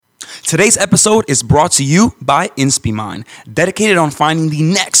Today's episode is brought to you by InspiMind, dedicated on finding the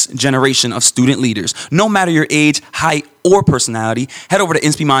next generation of student leaders. No matter your age, height, or personality, head over to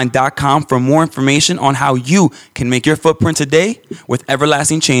inspimind.com for more information on how you can make your footprint today with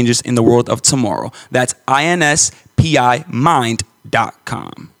everlasting changes in the world of tomorrow. That's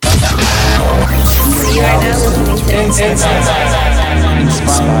INSPImind.com.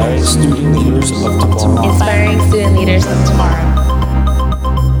 Inspiring student leaders of tomorrow. Inspiring student leaders of tomorrow.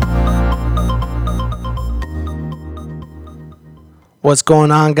 What's going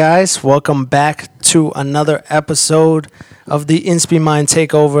on, guys? Welcome back to another episode of the InspiMind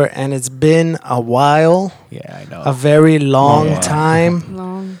Takeover, and it's been a while. Yeah, I know. A very long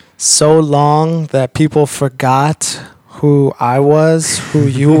time. So long that people forgot who I was, who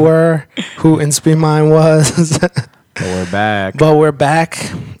you were, who InspiMind was. But we're back.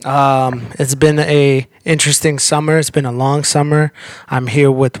 It's been a interesting summer. It's been a long summer. I'm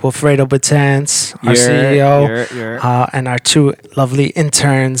here with Wilfredo Batanz, our CEO, and our two lovely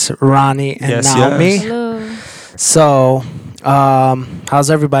interns, Ronnie and Naomi. Yes. Hello. So,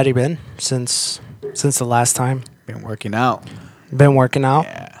 how's everybody been since the last time? Been working out. Been working out?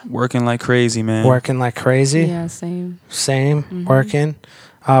 Yeah. Working like crazy, man. Working like crazy? Yeah, same. Same, working.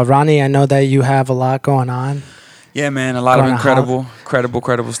 Ronnie, I know that you have a lot going on. Yeah, man. A lot of Going to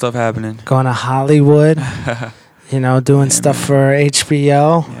incredible stuff happening. Going to Hollywood, doing stuff for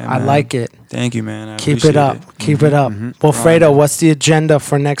HBO. Yeah, I man. like it. Thank you, man. I Keep appreciate it up. Keep it up. Well, Fredo, what's the agenda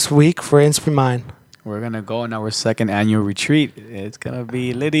for next week for InspiMind? We're going to go on our second annual retreat. It's going to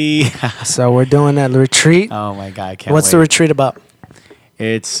be litty. So we're doing a retreat. Oh, my God. I can't What's wait. the retreat about?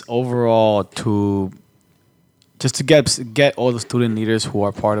 It's overall to get all the student leaders who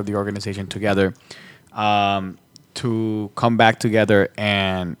are part of the organization together to come back together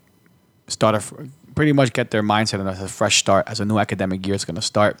and pretty much get their mindset on a fresh start as a new academic year is going to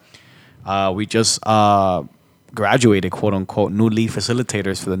start. We just graduated, quote unquote, new lead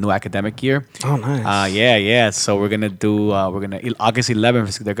facilitators for the new academic year. Oh, nice. Yeah. So we're gonna do. August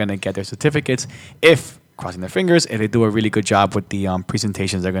 11th. They're gonna get their certificates. If crossing their fingers, if they do a really good job with the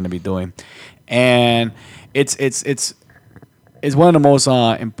presentations they're gonna be doing, and it's one of the most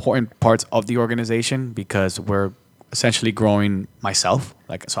important parts of the organization because we're essentially growing myself.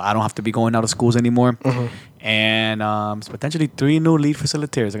 So I don't have to be going out of schools anymore, and so potentially 3 new lead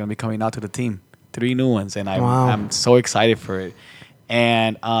facilitators are gonna be coming out to the team. 3 new ones, and I'm so excited for it.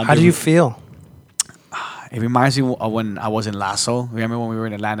 And How do you feel? It reminds me of when I was in LASSO. Remember when we were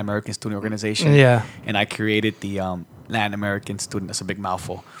in the Latin American Student Organization? Yeah. And I created the Latin American Student. That's a big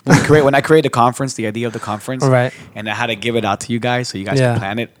mouthful. When I created the conference, the idea of the conference, Right. and I had to give it out to you guys so you guys Yeah. can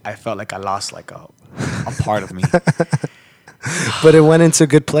plan it. I felt like I lost like a part of me. But it went into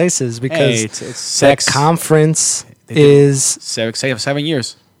good places because Hey, it's that 6 conference They did is 7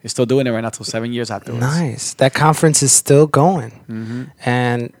 years. They're still doing it right now till 7 years afterwards. nice. That conference is still going,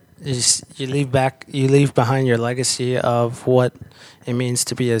 and you leave behind your legacy of what it means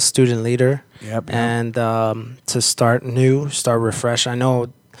to be a student leader. Yep. And to start refresh. I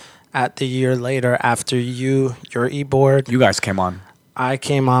know at the year later after your e-board, You guys came on. I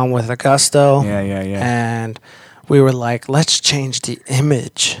came on with Augusto. Yeah. And we were like, let's change the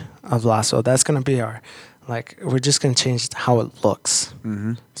image of Lasso. That's going to be we're just going to change how it looks.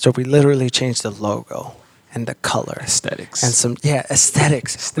 So we literally changed the logo and the color. Aesthetics. And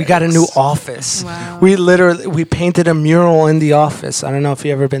aesthetics. We got a new office. Wow. We painted a mural in the office. I don't know if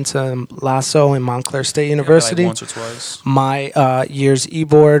you ever been to Lasso in Montclair State University. Like once or twice. My year's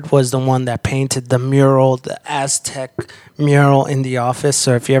e-board was the one that painted the mural, the Aztec mural in the office.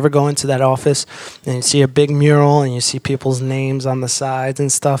 So if you ever go into that office and you see a big mural and you see people's names on the sides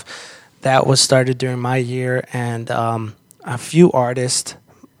and stuff, that was started during my year. And a few artists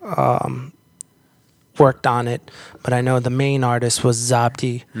worked on it, but I know the main artist was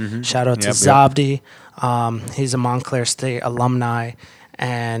Zabdi. Shout out to Zabdi. He's a Montclair State alumni,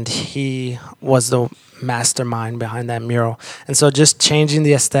 and he was the mastermind behind that mural. And so just changing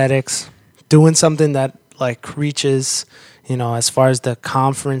the aesthetics, doing something that reaches, as far as the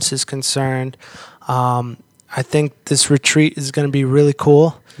conference is concerned. I think this retreat is going to be really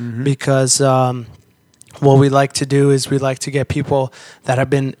cool because what we like to do is we like to get people that have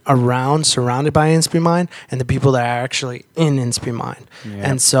been around, surrounded by InspiMind, and the people that are actually in InspiMind. Yeah.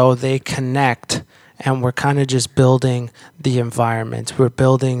 And so they connect, and we're kind of just building the environment. We're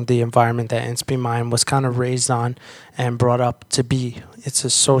building the environment that InspiMind was kind of raised on and brought up to be. It's a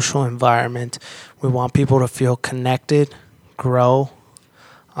social environment. We want people to feel connected, grow.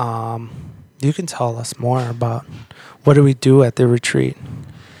 You can tell us more about what do we do at the retreat.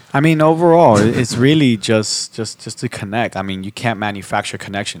 I mean, overall, it's really just to connect. I mean, you can't manufacture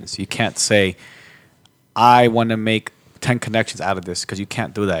connections. You can't say, I want to make 10 connections out of this, because you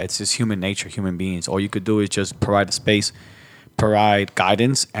can't do that. It's just human nature, human beings. All you could do is just provide a space, provide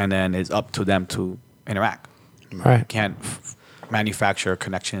guidance, and then it's up to them to interact. Right. You can't manufacture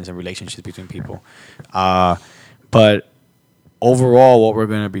connections and relationships between people. But overall, what we're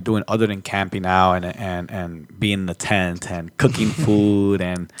going to be doing, other than camping out and being in the tent and cooking food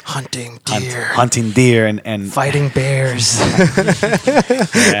and Hunting deer. hunting deer and Fighting bears.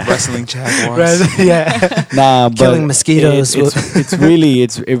 yeah. Wrestling jaguars. Yeah. Nah, but Killing mosquitoes. It's really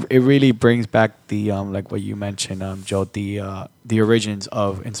it really brings back the like what you mentioned, Joe, the origins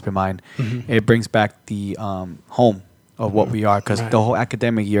of Inspiramind. Mm-hmm. It brings back the home of what we are, because Right. the whole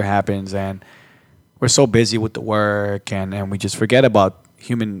academic year happens and we're so busy with the work and we just forget about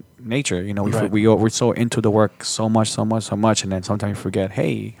human nature. You know, Right. we're so into the work so much, and then sometimes we forget.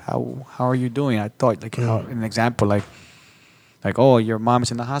 Hey, how are you doing? I thought like an example like oh, your mom is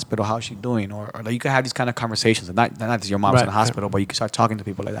in the hospital. How's she doing? Or like you can have these kind of conversations. And not that your mom's Right, in the hospital, but you can start talking to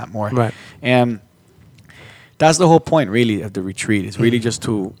people like that more. Right. And that's the whole point, really, of the retreat. It's really just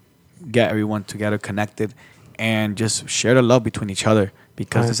to get everyone together, connected, and just share the love between each other.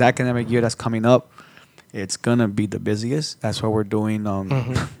 Because Right. this academic year that's coming up, it's gonna be the busiest. That's why we're doing.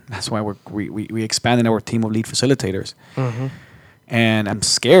 That's why we expanded our team of lead facilitators. Mm-hmm. And I'm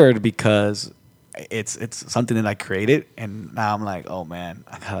scared because it's something that I created, and now I'm like, oh man,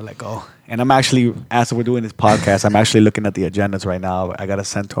 I gotta let go. And I'm actually, as we're doing this podcast, I'm actually looking at the agendas right now. I gotta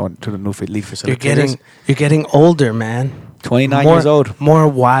send to the new lead facilitators. You're getting older, man. 29 years old. More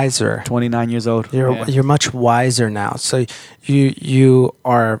wiser. 29 years old. You're much wiser now. So you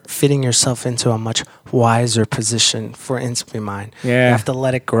are fitting yourself into a much wiser position for Inspiramind. Yeah. You have to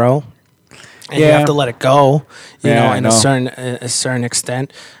let it grow. And you Yeah. have to let it go, you Yeah, know, I in know. a certain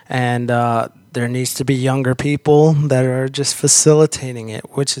extent. And there needs to be younger people that are just facilitating it,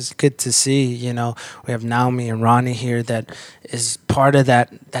 which is good to see. You know, we have Naomi and Ronnie here that is part of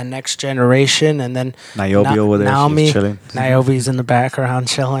that next generation, and then Niobe over there, she's Naomi, chilling. Niobe's in the background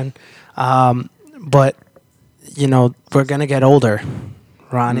chilling. But you know, we're gonna get older.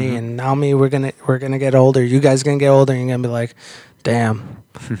 Ronnie and Naomi, we're gonna get older. You guys gonna get older, and you're gonna be like, damn,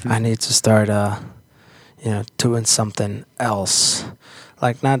 I need to start doing something else.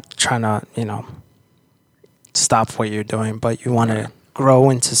 Like, not trying to, stop what you're doing, but you want to grow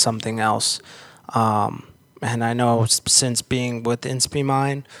into something else. And I know since being with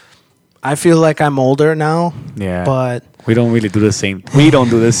Inspiramind, I feel like I'm older now. Yeah. But we don't really do the same. We don't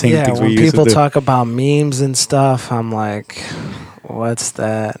do the same yeah, things when we used people to do. talk about memes and stuff, I'm like, what's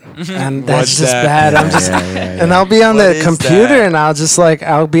that? And that's What's just that? bad. I'm Yeah, just, yeah. and I'll be on What the is computer that? and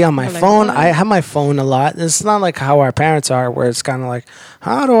I'll be on my You're like, phone. what? I have my phone a lot. It's not like how our parents are, where it's kind of like,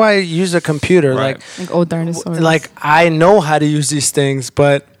 how do I use a computer? Right. Like old dinosaurs. Like I know how to use these things,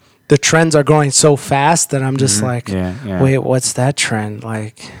 but the trends are growing so fast that I'm just like, Yeah. wait, what's that trend?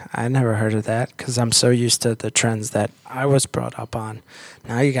 Like, I never heard of that because I'm so used to the trends that I was brought up on.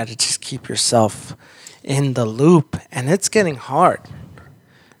 Now you got to just keep yourself in the loop, and it's getting hard.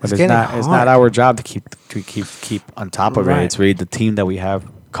 But getting it's not hard. our job to keep on top of Right. it. It's really the team that we have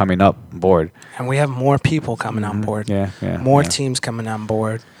coming up board. And we have more people coming on board. Yeah. More yeah. teams coming on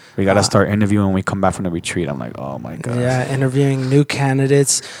board. We gotta start interviewing when we come back from the retreat. I'm like, oh my god. Yeah, interviewing new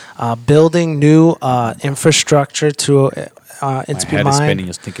candidates, building new infrastructure to My head is Inspiramind. spinning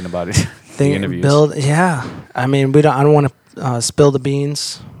just thinking about it. The interviews. I mean, I don't want to spill the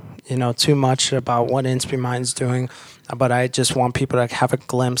beans, too much about what Inspiramind doing, but I just want people to have a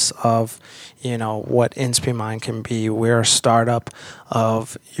glimpse of, what Inspiramind can be. We're a startup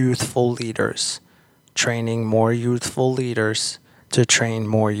of youthful leaders, training more youthful leaders to train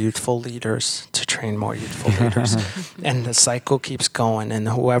more youthful leaders to train more youthful leaders. And the cycle keeps going. And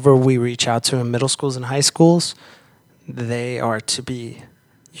whoever we reach out to in middle schools and high schools, they are to be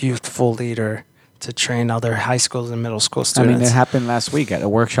youthful leader to train other high schools and middle school I students. mean, it happened last week at a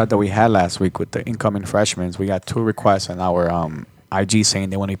workshop that we had last week with the incoming freshmen. We got 2 requests on our IG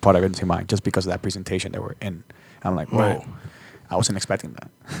saying they want to be part of Inspiramind just because of that presentation they were in. I'm like, whoa. Right. I wasn't expecting that.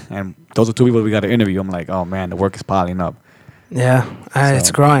 And those are 2 people we got to interview. I'm like, oh man, the work is piling up. Yeah, it's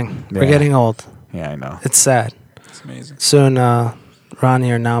So, growing. We're yeah. getting old. Yeah, I know. It's sad. It's amazing. Soon,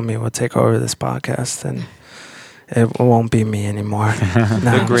 Ronnie or Naomi will take over this podcast, and it won't be me anymore.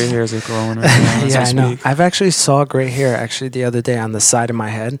 The gray hairs are growing. Right now, as Yeah, we I know. speak. I've actually saw gray hair the other day on the side of my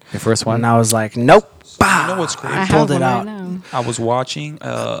head, The first one? and I was like, nope. Bah! You know what's crazy? I pulled have it one out. right now. I was watching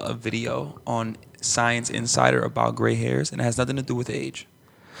a video on Science Insider about gray hairs, and it has nothing to do with age.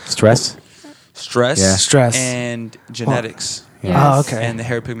 Stress? Stress, Yeah. Stress. and genetics. Oh, okay. and the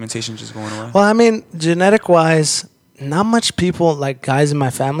hair pigmentation just going away. Well, I mean, genetic wise, not much people, like guys in my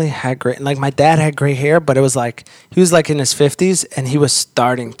family, had gray. Like my dad had gray hair, but it was like he was like in his 50s and he was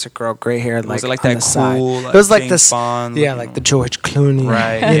starting to grow gray hair. Like Was it like on that the side. cool, It like, was like James this, Bond, yeah, you like know? the George Clooney,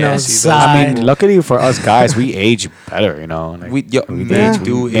 Right, You yeah, know, I see those. side. I mean, luckily for us guys, we age better, you know. Like, We Yeah.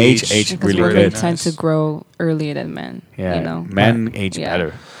 do age age Because really women good. tend to grow earlier than men. Yeah, You know. men age Yeah.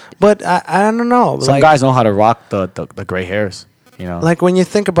 better. But I don't know. Some like, guys know how to rock the gray hairs, you know. like when you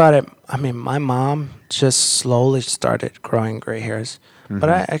think about it, I mean, my mom just slowly started growing gray hairs, but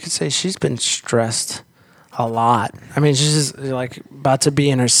I could say she's been stressed a lot. I mean, she's just, like about to be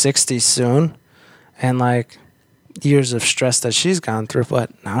in her 60s soon, and like years of stress that she's gone through,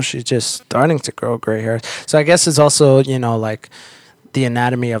 but now she's just starting to grow gray hairs. So I guess it's also, you know, like the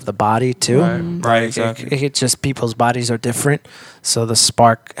anatomy of the body too. Right, exactly. It just people's bodies are different, so the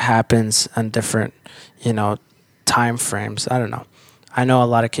spark happens on different, you know, time frames. I don't know. I know a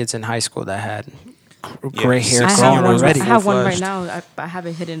lot of kids in high school that had gray hair I growing have one. already. I have one right Full-fledged. now. I have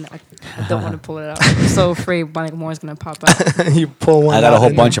it hidden. I don't want to pull it out. I'm so afraid like more's gonna pop out. You pull one. I got a out whole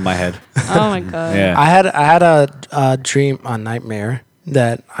and- bunch in my head. Oh my god. Yeah. I had a dream, a nightmare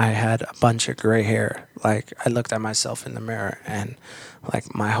that I had a bunch of gray hair. Like I looked at myself in the mirror and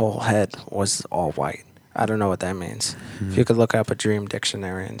like my whole head was all white. I don't know what that means. If you could look up a dream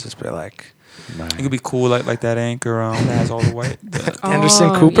dictionary and just be like, It could be cool like that anchor that has all the white. The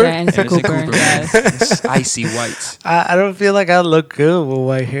Anderson Cooper? Yeah, Anderson Cooper. Yes. It's icy white. I don't feel like I look good with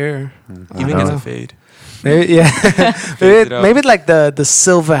white hair. Even know. gets a fade. Maybe, yeah. it maybe, up. maybe like the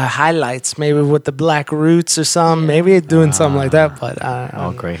silver highlights, maybe with the black roots or something. Yeah. Maybe doing something like that. But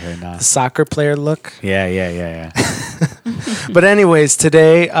Oh, gray hair now. the soccer player look. Yeah. But anyways,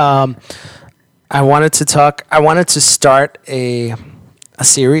 today I wanted to start a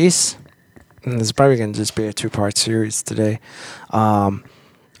series. And it's probably gonna just be a 2-part series today.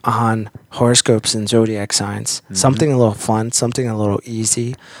 On horoscopes and zodiac signs. Something a little fun, something a little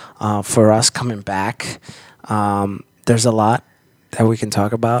easy for us coming back. There's a lot that we can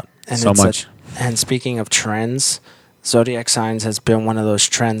talk about. And So it's much. And speaking of trends, zodiac signs has been one of those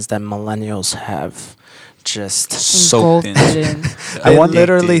trends that millennials have just Soaked in. Engulfed in. they wonder-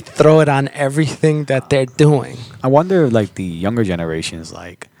 literally throw it on everything that they're doing. I wonder, like the younger generations,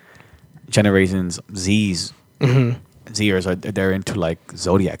 like generations Z's, Zers, are they're into like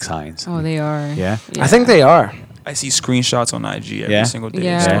zodiac signs. Oh, they are. Yeah? I think they are. I see screenshots on IG every Yeah? single day.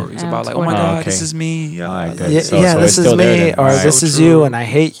 Yeah. Stories Yeah. about like, oh my Oh, god, okay. this is me. Yeah, Alright, good. oh Yeah, So- yeah, so this it's is still there me, then. or Right. this So is true. you, and I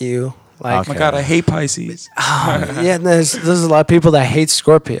hate you. Like, Okay. my god, I hate Pisces. yeah, there's a lot of people that hate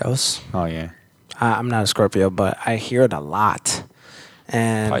Scorpios. Oh yeah. I'm not a Scorpio, but I hear it a lot.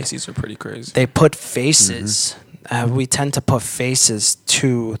 And Pisces are pretty crazy. they put faces. We tend to put faces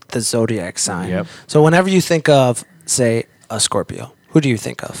to the zodiac sign. Yep. So whenever you think of, say, a Scorpio, who do you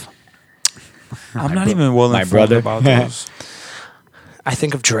think of? I'm not even well my informed brother. about those. I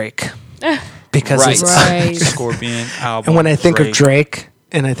think of Drake. Because Right. it's Right. Scorpion album. and when I think of Drake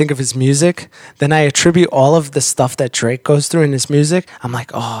and I think of his music, then I attribute all of the stuff that Drake goes through in his music. I'm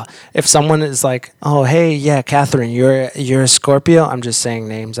like, oh, if someone is like, oh, hey, yeah, Catherine, you're a Scorpio. I'm just saying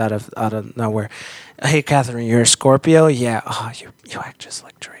names out of nowhere. Hey, Catherine, you're a Scorpio. Yeah. Oh, you act just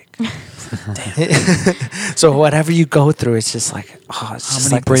like Drake. So whatever you go through, it's just like, oh, it's how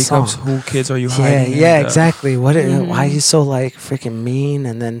just many like the song. breakups? Who kids are you Yeah, hiding? yeah, And, exactly. Why are you so like freaking mean?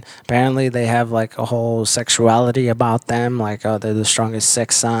 And then apparently they have like a whole sexuality about them, like oh they're the strongest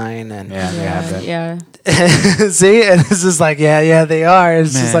sex sign, and Yeah, they have that. Yeah. see, and it's just like yeah they are.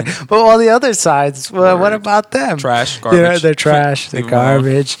 It's just Man. like, but all the other sides, what Word. about them? Trash, Yeah, garbage. they're trash. They're Leave 'em alone.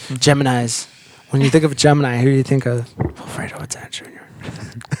 garbage. Geminis. When you think of Gemini, who do you think of? Alfredo Alexander Jr.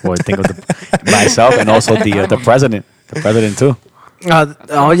 Well, think of myself and also the president. The president too.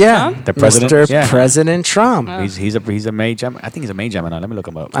 Oh yeah, Trump? The president, Mr. yeah. President Trump. Oh. He's a May Gemini. I think he's a May Gemini. Let me look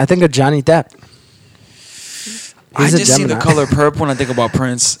him up. I think of Johnny Depp. I He's a just see the Gemini. color purple when I think about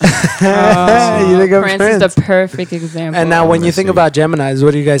Prince. You think of Prince is the perfect example. And now, when you Let's think see. about Geminis,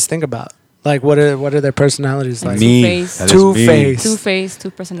 what do you guys think about? Like, what are their personalities like? Me. Two-Face. That is Two-Face. me. Two-Face, two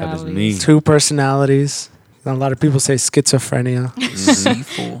That is personalities. me. Two personalities. A lot of people say schizophrenia.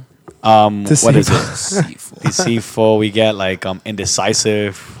 Deceitful. What is it? Deceitful. Deceitful. We get like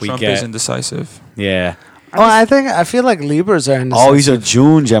indecisive. We Trump get is indecisive. yeah. Oh, I feel like Libras are indecisive. Oh, he's a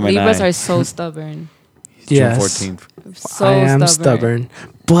June Gemini. Libras are so stubborn. June Yes. 14th. So I am stubborn,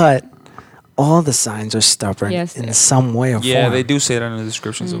 but all the signs are stubborn Yes, in they are. some way or Yeah, form. they do say that in the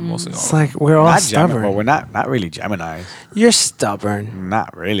descriptions of mostly all. It's of them. like we're all Not stubborn. Well, we're not really Geminis. You're stubborn. Not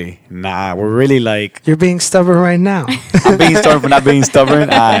really. Nah, we're really like. You're being stubborn right now. I'm being stubborn for not being stubborn.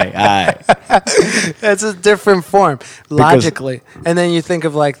 Aye. That's a different form, logically. And then you think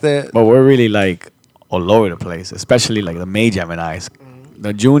of like the But we're really like all over the place, especially like the May Geminis.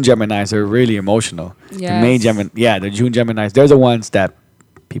 The June Geminis are really emotional. The May Yes. the June Geminis, they're the ones that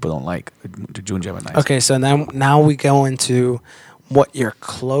people don't like. The June Geminis. okay. So now we go into what you're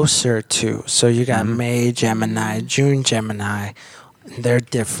closer to. So you got May Gemini, June Gemini. They're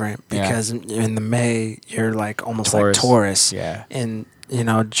different Yeah. because in the May you're like almost Taurus. like Taurus. Yeah. In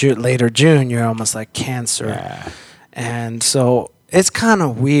later June you're almost like Cancer. Yeah. And so it's kind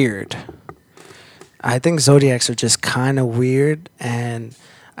of weird. I think zodiacs are just kind of weird, and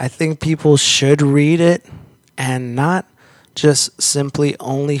I think people should read it and not just simply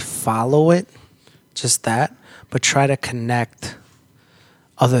only follow it, just that, but try to connect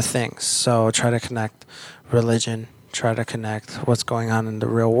other things. So try to connect religion, try to connect what's going on in the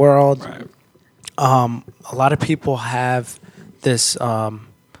real world. Right. A lot of people have this,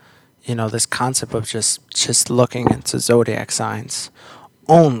 this concept of just looking into zodiac signs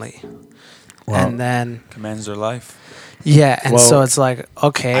only. Well, And then, Commands their life. yeah, and Well, so it's like,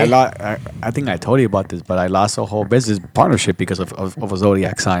 okay. I think I told you about this, but I lost a whole business partnership because of a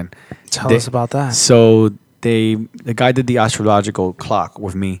zodiac sign. Tell us about that. So the guy did the astrological clock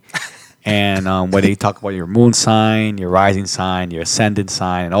with me, and where they talk about your moon sign, your rising sign, your ascendant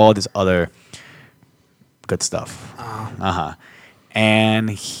sign, and all this other good stuff. And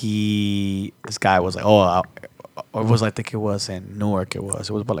this guy was like, it was, I think it was in Newark. It was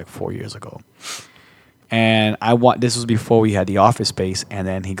about like 4 years ago. And this was before we had the office space. And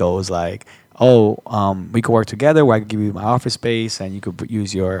then he goes like, we could work together where I could give you my office space and you could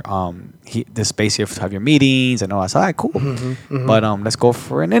use your, the space here to have your meetings and all that. So, all right, cool. But let's go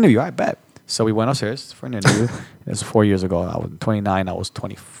for an interview. I bet. So we went upstairs for an interview. It was 4 years ago. I was 29. I was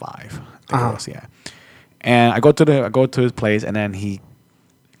 25. I think it was, yeah. And I go to his place, and then he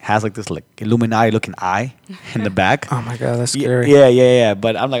has like this like Illuminati looking eye in the back. Oh my god, that's scary. Yeah.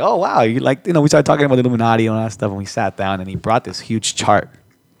 But I'm like, oh wow, we started talking about the Illuminati and all that stuff, and we sat down, and he brought this huge chart.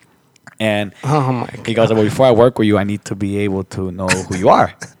 And Oh my god. he goes, well, before I work with you, I need to be able to know who you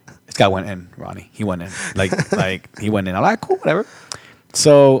are. This guy went in, Ronnie. He went in. Like he went in. I'm like, cool, whatever.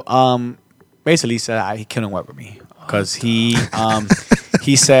 So basically he said he couldn't work with me because he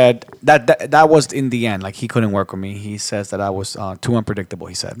said that was in the end, like he couldn't work with me. He says that I was too unpredictable,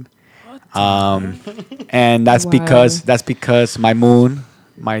 he said. And that's because my moon,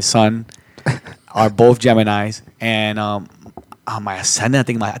 my sun are both Geminis, and my ascendant,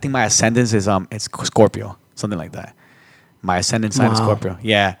 I think my ascendant is it's Scorpio, something like that. My ascendant sign is Wow. Scorpio.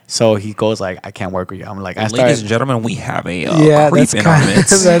 Yeah. So he goes like, I can't work with you. I'm like, Ladies and gentlemen, we have a That's creep in our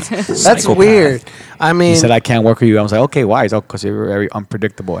midst. that's Psychopath. weird. I mean, he said, I can't work with you. I was like, okay, why? He's like, because you're very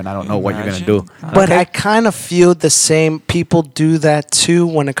unpredictable and I don't know what you're going to do. but I kind of feel the same. People do that too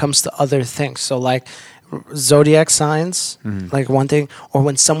when it comes to other things. So like zodiac signs, like one thing, or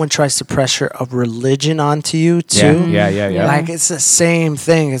when someone tries to pressure a religion onto you too. Yeah. Like it's the same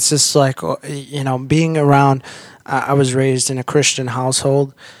thing. It's just like being around. I was raised in a Christian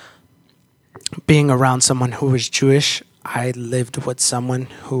household. Being around someone who was Jewish, I lived with someone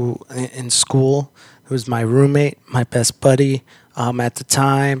who in school who was my roommate, my best buddy at the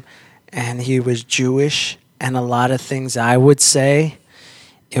time, and he was Jewish. And a lot of things I would say,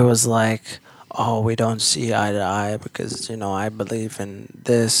 it was like, oh, we don't see eye to eye because I believe in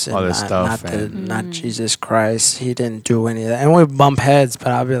this and Other stuff not Jesus Christ. He didn't do any of that, and we bump heads. But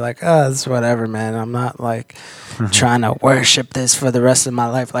I'll be like, oh, it's whatever, man. I'm not like trying to worship this for the rest of my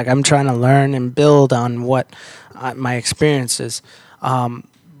life. Like I'm trying to learn and build on what my experiences.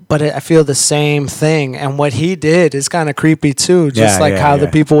 But I feel the same thing. And what he did is kind of creepy too. Just how the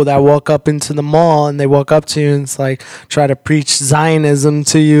people that walk up into the mall and they walk up to you and it's like try to preach Zionism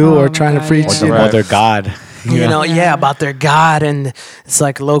to you or my trying to God, preach, yeah. About their God. about their God. And it's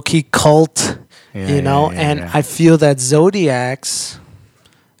like low key cult, And I feel that Zodiacs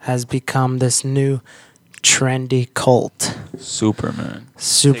has become this new trendy cult. Superman.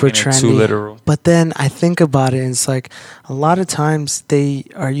 Super Taking it trendy. too literal. But then I think about it and it's like a lot of times they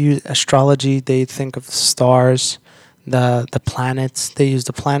use astrology, they think of the stars, the planets. They use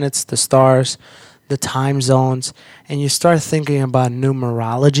the planets, the stars, the time zones, and you start thinking about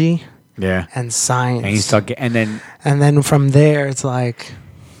numerology Yeah. and science. And you start and then and then from there it's like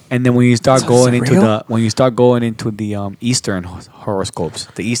And then when you start So going into surreal. the Eastern horoscopes,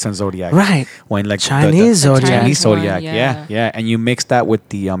 the Eastern zodiac, Right. when like Chinese zodiac. Chinese one, zodiac, yeah, and you mix that with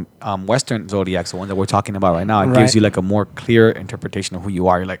the Western zodiacs, the one that we're talking about right now, it gives Right. you like a more clear interpretation of who you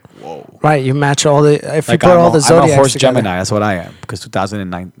are. You're like, whoa. Right, you match all the if Like you put all the I'm zodiacs a horse together. Gemini. That's what I am because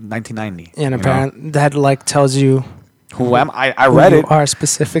 1990. And you know? apparently that like tells you Who am I? I who read you it. are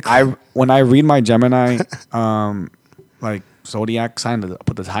specifically. When I read my Gemini, like zodiac sign, I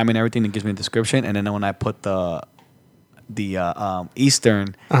put the time and everything. It gives me a description, and then when I put the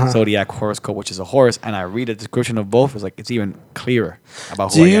Eastern zodiac horoscope, which is a horse, and I read a description of both, it's even clearer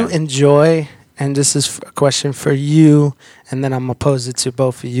about who Do I you am. enjoy? And this is a question for you, and then I'm gonna pose it to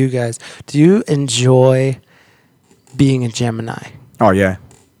both of you guys. Do you enjoy being a Gemini? Oh yeah,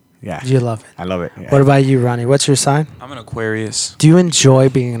 yeah. Do you love it? I love it. Yeah. What about you, Ronnie? What's your sign? I'm an Aquarius. Do you enjoy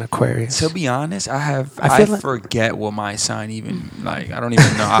being an Aquarius? To be honest, I I feel like- forget what my sign even like. I don't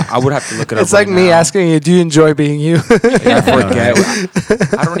even know. I would have to look it up. It's like right me now. asking you, do you enjoy being you? Like, I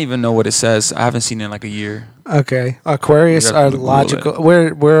forget. I don't even know what it says. I haven't seen it in like a year. Okay, Aquarius We have are to Google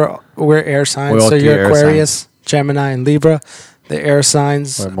logical. We're air signs, We're all so three you're air Aquarius, Gemini, and Libra. The air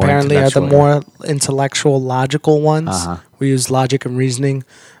signs We're more apparently are the intellectual, more intellectual, logical ones. Uh-huh. We use logic and reasoning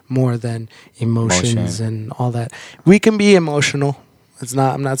more than emotions Emotion. and all that. We can be emotional. It's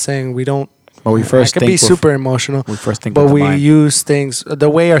not. I'm not saying we don't. But we I first can think be with- super emotional. We first think But with the we mind. use things, the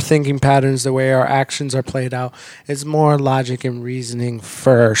way our thinking patterns, the way our actions are played out, it's more logic and reasoning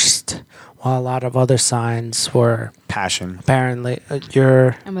first. While a lot of other signs were passion. apparently,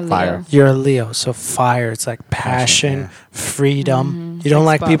 I'm a Leo. Fire. you're a Leo, so fire. It's like passion, yeah. freedom. Mhm. You don't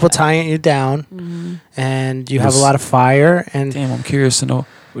Like like people spotlight. tying you down, Mhm. and you have a Yes. lot of fire. And Damn, I'm curious to know.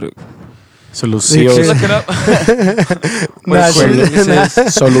 So Lucio. Look Look it up. Nah,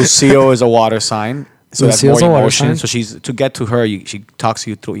 So Lucio is a water sign. So that's Lucio's more a water emotion. sign. So to get to her, she talks to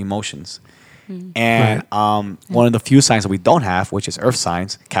you through emotions. Mm. And one of the few signs that we don't have, which is earth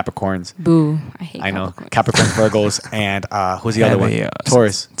signs, Capricorns. Boo. I hate I know Capricorn. Capricorns, Virgos, and who's the other Have one? a,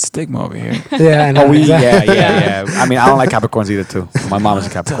 Taurus. Stigma over here. yeah, I know. Oh, exactly. yeah. I mean, I don't like Capricorns either, too. My mom is a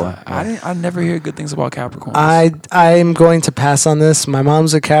Capricorn. I never hear good things about Capricorn. I'm going to pass on this. My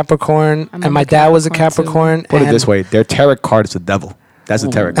mom's a Capricorn, I'm and a my dad was a Capricorn, Capricorn. Put it and- this way: their tarot card is the devil. That's a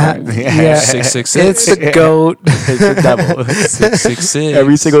tarot card. yeah, 666. it's the goat. It's the devil. 666.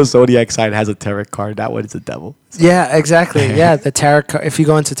 Every single zodiac sign has a tarot card. That one is the devil. Yeah, exactly. Yeah, the tarot. If you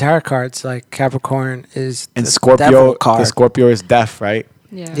go into tarot cards, like Capricorn is And the Scorpio, devil card. the Scorpio is death, right?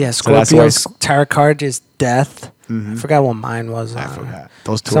 Yeah. Yeah, So that's why Scorpio's tarot card is death. I forgot what mine was. I forgot.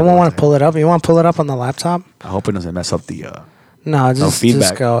 Those two. Someone are want ones to pull it up? You want to pull it up on the laptop? I hope it doesn't mess up the. No, just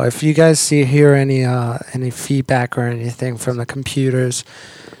feedback. go. If you guys hear any feedback or anything from the computers,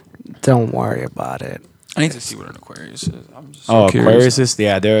 don't worry about it. I need to see what an Aquarius is. I'm just Oh, curious. Aquarius is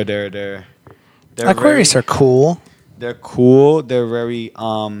they're Aquarius are cool. They're cool. They're very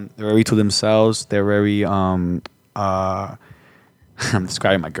to themselves. They're very I'm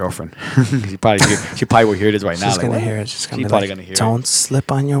describing my girlfriend. she probably will hear this right now. She's like, gonna what? hear it. She's gonna She's be probably like, gonna hear it. "Don't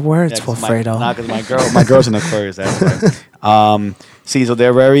slip on your words, Yeah, 'cause Wilfredo." Nah, because my girl's an Aquarius. That's right. See, so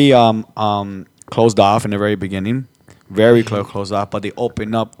they're very closed off in the very beginning, very closed off, but they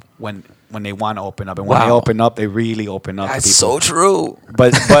open up when they want to open up, and when they Wow. open up, they really open up. That's to so people. true.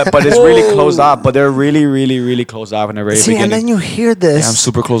 But it's really closed off. But they're really closed off in the very See, beginning. and then you hear Yeah, this, I'm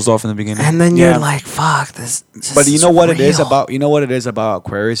super closed off in the beginning. and then Yeah. you're like, "Fuck this." But you is know what it is real. about? You know what it is about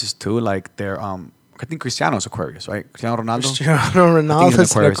Aquarius is too. Like they're I think Cristiano's Aquarius, right? Cristiano Ronaldo. Cristiano I think Ronaldo's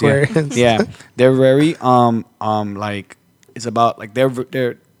he's an an Aquarius, Aquarius. yeah, they're very like it's about like they're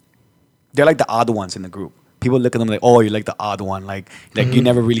like the odd ones in the group. People look at them like, oh, you're like the odd one, like you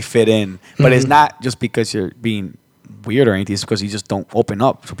never really fit in. But it's not just because you're being weird or anything. It's because you just don't open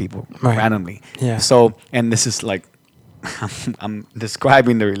up to people Right. randomly. Yeah. So, and this is like I'm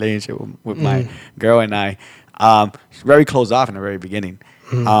describing the relationship with my girl and I. Very closed off in the very beginning.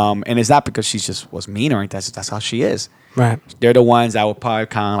 And it's not because she just was mean or anything. That's how she is. Right. They're the ones that will probably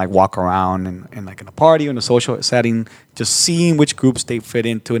kind of like walk around and like in a party or in a social setting, just seeing which groups they fit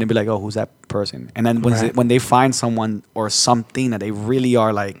into, and then be like, oh, who's that person? And then Right. when they find someone or something that they really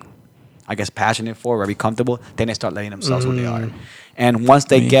are like, I guess, passionate for, very comfortable, then they start letting themselves who they are. And once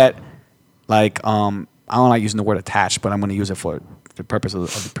they get like, I don't like using the word attached, but I'm going to use it for the purpose of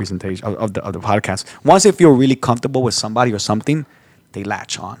the presentation of the podcast. Once they feel really comfortable with somebody or something, they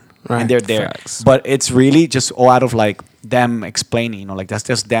latch on. Right. And they're there. Facts. But it's really just all out of like them explaining, or like that's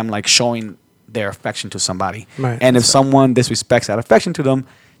just them like showing their affection to somebody. Right. And if someone disrespects that affection to them,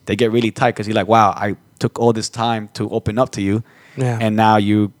 they get really tight because you're like, wow, I took all this time to open up to you, Yeah. and now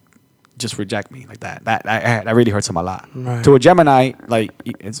you just reject me like that. That really hurts him a lot. Right. To a Gemini, like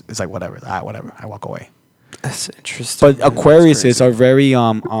it's like whatever. Whatever. I walk away. That's interesting. But Aquariuses are very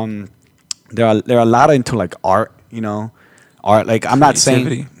they're a lot into like art, art. Like I'm not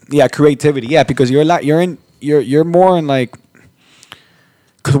saying creativity. Yeah, because you're more in like,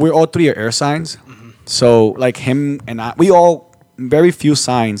 because we're all three are air signs. So like him and I, very few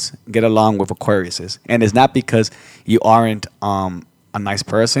signs get along with Aquariuses, and it's not because you aren't a nice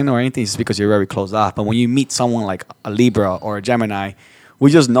person or anything. It's because you're very closed off. But when you meet someone like a Libra or a Gemini,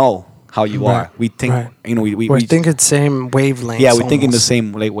 we just know how you are. We think we're thinking the same wavelengths. Yeah, we're thinking the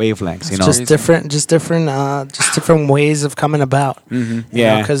same wavelengths. Just different ways of coming about.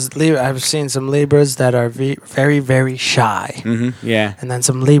 Yeah, because I've seen some Libras that are very very shy. Yeah, and then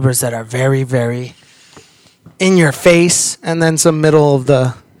some Libras that are very very in your face, and then some middle of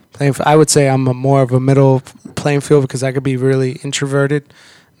the playing field. I would say I'm more of a middle playing field because I could be really introverted,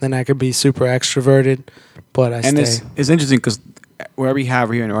 then I could be super extroverted. But it's interesting because where we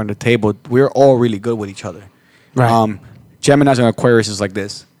have here on the table, we're all really good with each other. Right. Gemini's and Aquarius is like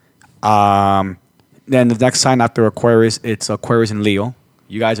this. Then the next sign after Aquarius, it's Aquarius and Leo.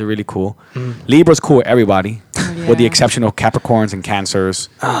 You guys are really cool. Libra's cool with everybody, with the exception of Capricorns and Cancers,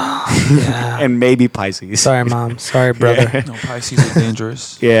 and maybe Pisces. Sorry, Mom. Sorry, brother. Yeah. No, Pisces are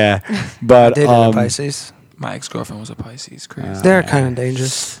dangerous. Yeah, but I dated a Pisces. My ex-girlfriend was a Pisces. Crazy. They're kind of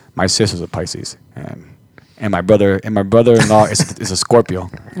dangerous. My sister's a Pisces, and my brother-in-law is a Scorpio.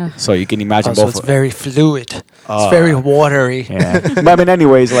 So you can imagine so both. It's very fluid. It's very watery. Yeah. But I mean,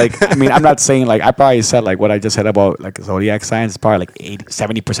 anyways, I'm not saying like I probably said like what I just said about like zodiac signs is probably like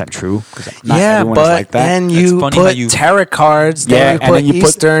 70% true. Yeah, but like that. then you put tarot cards. Then you put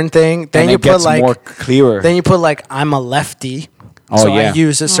Eastern thing. Then you put like more clearer. Then you put like I'm a lefty. Oh, so I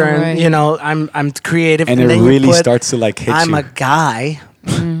use a certain, I'm creative. And it then really starts to like hit I'm you. a guy.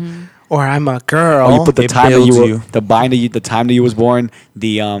 Or I'm a girl. Or you put the time the time that you was born,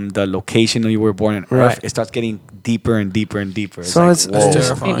 the location that you were born in Earth. It starts getting deeper and deeper and deeper. So it's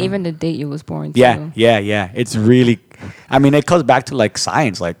terrifying. And even the date you was born. Yeah. It's really. I mean, it comes back to like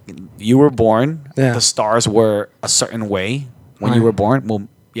science. Like you were born, the stars were a certain way when you were born. Well,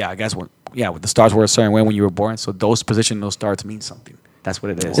 I guess the stars were a certain way when you were born. So those stars mean something. That's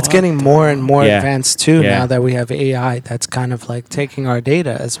what it is. It's getting more and more advanced too now that we have AI that's kind of like taking our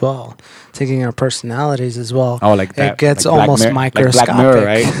data as well, taking our personalities as well. Oh, like that. It gets like almost microscopic. Like Black Mirror,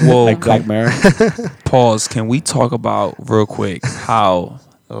 right? Whoa. Like Black Mirror. Pause. Can we talk about real quick how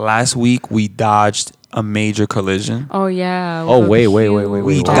last week we dodged a major collision? Oh yeah. Oh wait.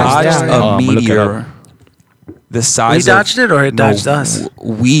 We dodged a meteor. The size. We dodged it, or it dodged us.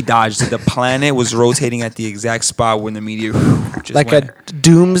 We dodged it. The planet was rotating at the exact spot when the meteor just like went. a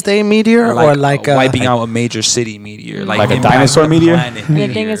doomsday meteor, or like wiping out a major city meteor, like a dinosaur meteor. And the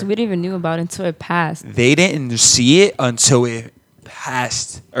thing is, we didn't even knew about it until it passed. They didn't see it until it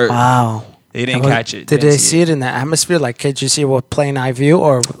passed Earth. Wow. They didn't catch it. Did they see it in the atmosphere? Like, could you see it with plain eye view,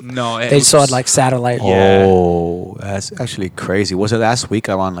 or no? They saw it like satellite. Oh, that's actually crazy. Was it last week?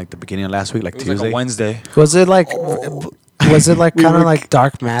 Around like the beginning of last week, like Tuesday, like a Wednesday. Was it like? Was it like kind of like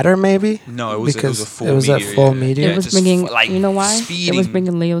dark matter, maybe? No, it was a full meteor. It was a full meteor. It was bringing, you know why? Speeding. It was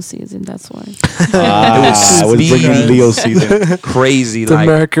bringing Leo season. That's why. It was bringing Leo season. Crazy. The like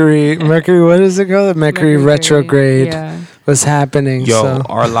Mercury. What is it called? The Mercury retrograde was happening. Yo, so.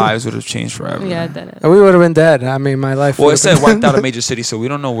 Our lives would have changed forever. Yeah, that. We would have been dead. I mean, my life. Well, it said wiped out a major city, so we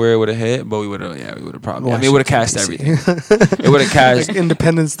don't know where it would have hit, but we would have. Yeah, we would have probably. It would have cast everything. It would have cast like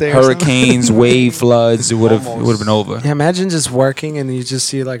Independence Day. Hurricanes, wave floods. It would have been over. Yeah, imagine just working and you just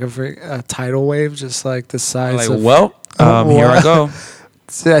see like a tidal wave, just like the size. Like, of, here I go.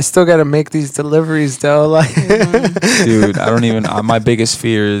 See, I still got to make these deliveries though. Like, dude, I don't even. My biggest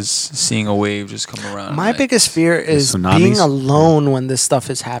fear is seeing a wave just come around. My biggest fear is tsunamis? being alone when this stuff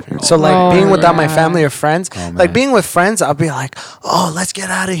is happening. So like being without my family or friends. Like being with friends, I'll be like, oh, let's get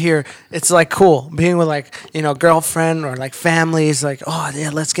out of here. It's like cool. Being with like girlfriend or like families, like oh yeah,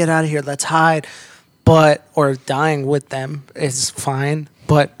 let's get out of here. Let's hide. Or dying with them is fine.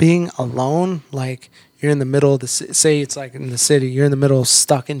 But being alone, like. You're in the middle of the say it's like in the city. You're in the middle,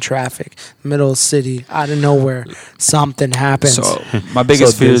 stuck in traffic, middle of the city, out of nowhere, something happens. So my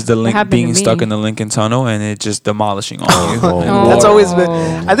biggest fear is being stuck in the Lincoln Tunnel and it just demolishing all you. That's always been.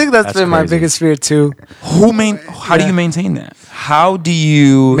 I think that's been my biggest fear too. How do you maintain that? How do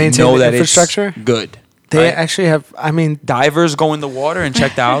you maintain know the that infrastructure? It's good? They right? actually have. I mean, Divers go in the water and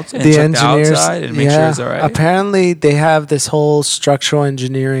check the out and the check the engineers outside and make sure it's all right. Apparently, they have this whole structural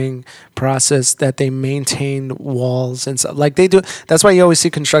engineering process that they maintain walls and stuff. Like they do. That's why you always see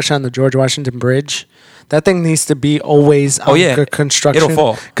construction on the George Washington Bridge. That thing needs to be always under construction. It'll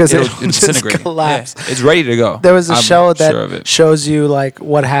fall because it'll it'll just disintegrate. collapse. Yeah, it's ready to go. There was a I'm show that sure of it. shows you like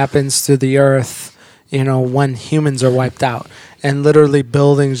what happens to the Earth, when humans are wiped out, and literally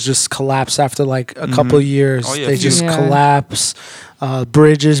buildings just collapse after like a couple years. Oh, yeah, They few. just Yeah. collapse.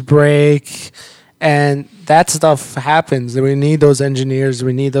 Bridges break, and that stuff happens. We need those engineers.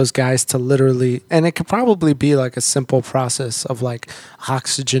 We need those guys to literally, and it could probably be like a simple process of like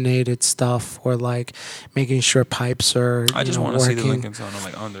oxygenated stuff or like making sure pipes are. I just want to see the Lincoln Tunnel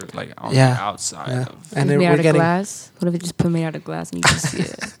on the outside Yeah. of. And Made we're out of getting. glass. What if it just put made out of glass and you can see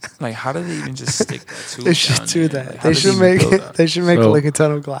it? Like, how do they even just stick that tube They should down do there? that. Like, how They did should even make build it. that? They should make a So, Lincoln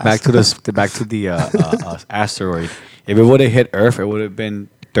Tunnel glass. Back to the asteroid. If it would have hit Earth, it would have been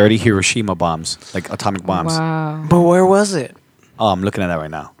 30 Hiroshima bombs, like atomic bombs. Wow. But where was it? Oh, I'm looking at that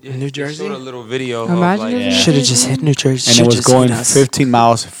right now. Yeah, New they Jersey? showed a little video Imagine of like, if it Should have just hit New Jersey. And it Should've was just going hit us. 15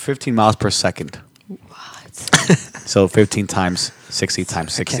 miles per second. So 15 times 60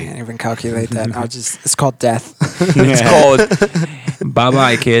 times I 60. can't even calculate that. It's called death. it's called Bye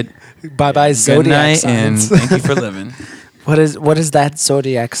Bye Kid. Bye bye Good zodiac night and signs. thank you for living. What is that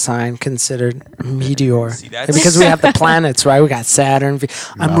zodiac sign considered? A meteor. See, that's- Because we have the planets, right? We got Saturn.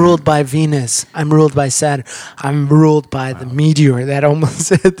 I'm ruled by Venus. I'm ruled by Saturn. I'm ruled by the meteor that almost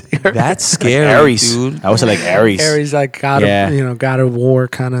hit the Earth. That's scary, Aries. dude. I was like Aries. Aries, like Yeah. God of war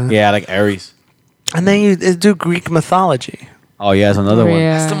kind of. Yeah, like Aries. And then you do Greek mythology. Oh, yeah, it's another one.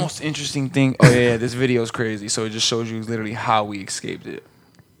 Yeah. That's the most interesting thing. Oh yeah, this video is crazy. So it just shows you literally how we escaped it.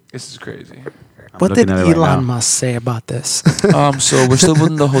 This is crazy. What did looking at it right Elon now. Musk say about this? So we're still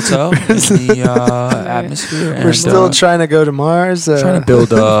building the hotel in the atmosphere. We're and, still trying to go to Mars. trying to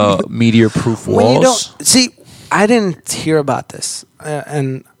build meteor-proof When you walls. don't see, I didn't hear about this,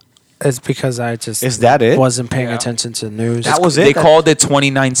 and it's because I just Is that it? wasn't paying Yeah. attention to the news. That was They it? called it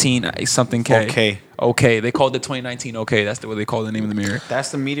 2019 something K. Okay. Okay. They called it 2019. Okay, that's what they call the name of the mirror.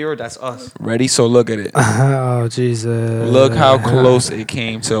 That's the meteor. That's us. Ready? So look at it. Oh Jesus! Look how close it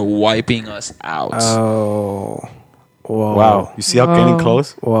came to wiping us out. Oh, whoa! Wow. You see how getting Whoa.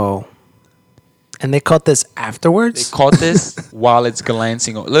 close? Whoa! And they caught this They afterwards. caught this while it's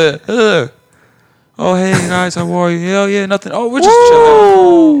glancing. Look, look. Oh hey guys, how are you? Hell yeah, nothing. Oh, we're just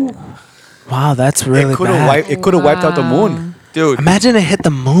chilling. Wow, that's really It could have bad. wiped. It could have wiped out the moon. Wow. Dude. Imagine it hit the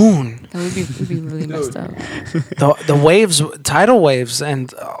moon. That would be really messed up. The waves, tidal waves,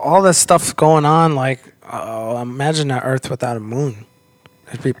 and all this stuff going on. Like, imagine an Earth without a moon.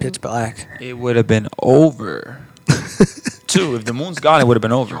 It'd be pitch black. It would have been over. Too. If the moon's gone, it would have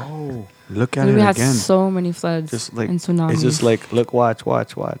been over. Oh, look at We it had again. so many floods Just like and tsunamis. it's just like look, watch.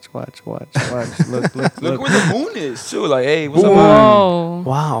 Look, Look where the moon is too. Like, hey, what's up? Whoa.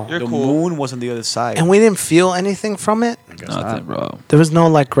 Wow. You're the cool. moon was on the other side. And we didn't feel anything from it. I guess Nothing, not. bro. There was no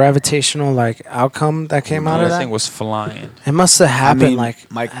like gravitational like outcome that came out of That that. thing was flying. It must have I happened mean,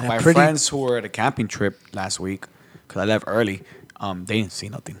 like my at a my pretty- friends who were at a camping trip last week, because I left early, they didn't see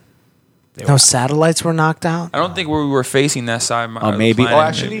nothing. They No were- satellites were knocked out. I don't think we were facing that side. of the maybe. planet, Oh,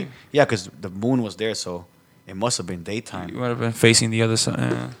 actually, maybe. yeah, because the moon was there, so it must have been You daytime. would have been facing the other side.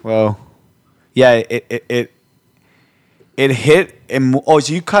 Yeah. Well, yeah, it hit and so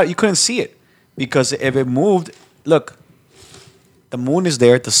you couldn't see it because if it moved, look, the moon is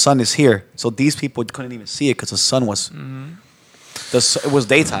there, the sun is here, so these people couldn't even see it because the sun was it was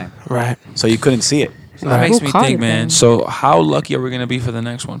daytime, Right. so you couldn't see it. So that makes Who me caught think, it man. then? So how lucky are we gonna be for the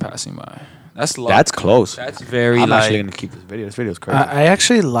next one passing by? That's luck. That's close. That's very I'm like, actually gonna keep this video. This video is crazy. I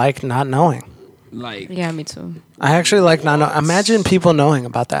actually like not knowing. like Yeah, me too. I actually like not knowing. Imagine people knowing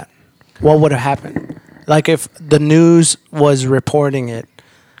about that. What would have happened? Like if the news was reporting it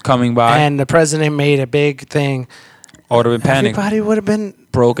coming by. and the president made a big thing, I would have been panicked. everybody would have been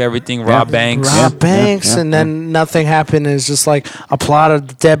Broke everything. Robbed banks. robbed banks, yeah, and then nothing happened. It's just like a plot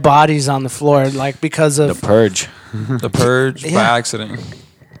of dead bodies on the floor, like because the of. purge. The purge by Yeah. accident.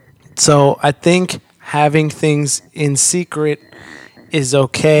 So I think having things in secret is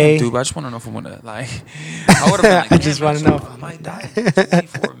okay. Dude, but I just want to know if I'm gonna like. I would have been like, I just "Damn, wanna man, know so if I might die in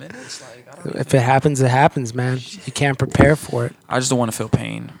 24 minutes. Like, I don't. If it happens, it happens, man. You can't prepare for it. I just don't want to feel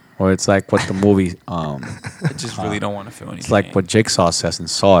pain. Or it's like what the movie. I just really don't want to feel anything. It's like what Jigsaw says in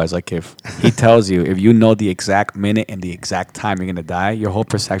Saw is like if he tells you if you know the exact minute and the exact time you're gonna die, your whole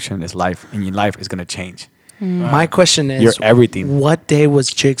perception is life and your life is gonna change. My question is, You're everything. What day was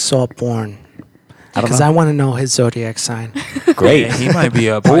Jigsaw born? don't Because know. I want to know his zodiac sign. Great. Yeah, he might be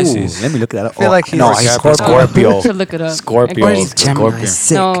a Ooh, Pisces. let me look that up. I feel like he's no, a he's Scorpio. Scorpio. You should look it up. Scorpio. Or he's Gemini. Scorpio.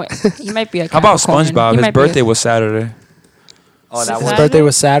 Sick. No, he might be a How about Capricorn. SpongeBob? He His might be a- birthday was Saturday. Oh, that His was His birthday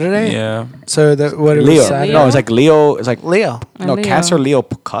was Saturday? Yeah. So what it Leo. was Saturday? No, it's like Leo. It's like Leo. no Leo. Cancer, Leo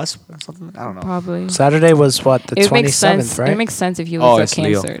cusp or something. I don't know. Probably. Saturday was what, the It makes 27th, sense. right? It makes sense if you Oh, was a it's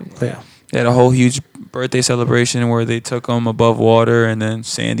Leo. Cancer. Leo. They had a whole huge birthday celebration where they took him above water, and then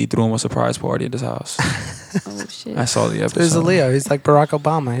Sandy threw him a surprise party at his house. Oh shit. I saw the episode. So he's a Leo. He's like Barack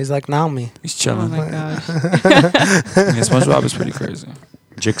Obama. He's like Naomi. He's Oh chilling. my gosh. Yeah, SpongeBob is pretty crazy.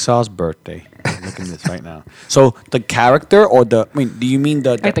 Jigsaw's birthday. I'm looking at this right now. So the character or the? I mean, do you mean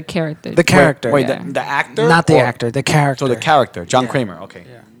the? Like the character. The character. Wait, Yeah. the actor? Not the or- actor. The character. So the character, John Yeah. Kramer. Okay.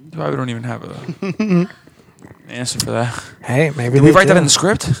 Yeah. You probably don't even have a answer for that. Hey, maybe Did we they write that do. in the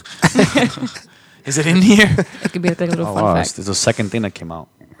script? Is it in here? It could be like a little Oh, fun wow. fact. There's a second thing that came out.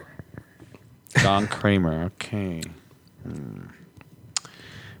 John Kramer. Okay.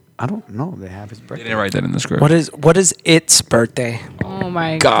 I don't know. They have his They birthday. didn't write that in the script. What is its birthday? Oh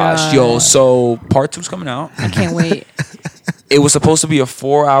my Gosh, god. yo, so part 2's coming out. I can't wait. It was supposed to be a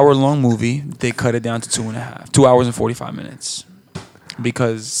 4-hour long movie. They cut it down to 2.5. 2 hours and 45 minutes.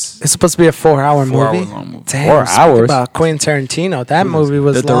 Because It's supposed to be a 4-hour 4-hour movie. long movie. Damn, 4 speak hours? about Quentin Tarantino. That movie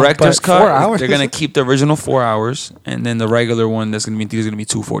was The long, director's but 4 cut, hours. they're going to keep the original 4 hours, and then the regular one that's going to be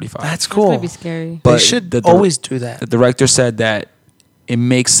 2:45. That's It's cool. gonna be scary. They But should the always do that. The director said that it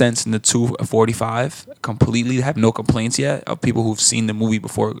makes sense in the 2:45 completely. They have no complaints yet of people who've seen the movie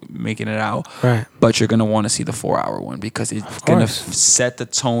before making it out. Right. But you're gonna want to see the 4-hour one because it's gonna course. set the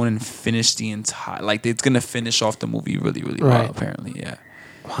tone and finish the entire. Like it's gonna finish off the movie really, really well. Right. Apparently, yeah.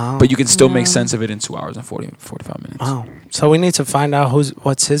 Wow. But you can still make Yeah. sense of it in 2 hours and 45 minutes. Wow. So we need to find out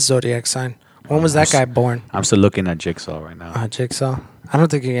what's his zodiac sign. When was that guy born? I'm still looking at Jigsaw right now. Jigsaw. I don't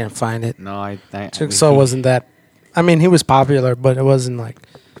think you're gonna find it. No, I Jigsaw wasn't that. I mean, he was popular, but it wasn't like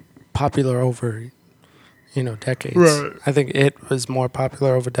popular over, decades. Right. I think it was more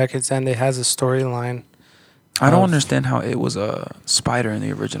popular over decades, and it has a storyline. I don't of- understand how it was a spider in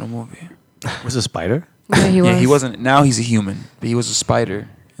the original movie. Was a spider? Yeah, he was. Yeah, he wasn't. Now he's a human, but he was a spider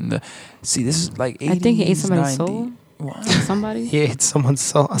in the. See, this is like 80s, I think he ate somebody's 90s. soul. What? Somebody. He ate someone's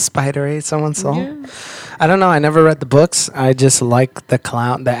soul. A spider ate someone's soul. Yeah. I don't know. I never read the books. I just like the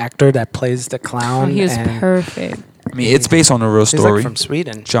clown, the actor that plays the Oh, clown. he was and perfect. I mean, it's based on a real He's story. like from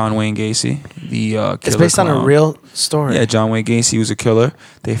Sweden. John Wayne Gacy, the killer. It's based on a clown. real story. Yeah, John Wayne Gacy was a killer.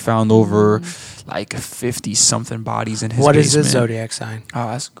 They found over like 50 something bodies in his What is basement. his zodiac sign? Oh,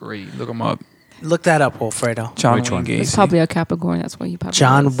 that's great. Look him up. Look that up, Wilfredo. John Which Wayne one? Gacy. It's probably a Capricorn. That's why he probably.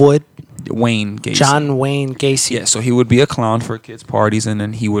 John was. Wood. Wayne Gacy. John Wayne Gacy. Yeah, so he would be a clown for kids' parties, and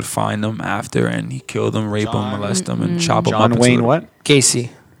then he would find them after, and he kill them, rape them, molest them, and chop them up. John into Wayne little- what? Gacy.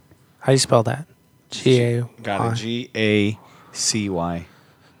 How do you spell that? G-A. Got it. Gacy.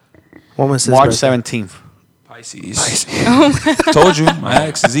 When was his March birthday? 17th. Pisces. Told you, my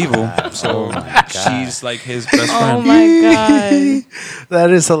ex is evil. So she's like his best Oh friend. my god. That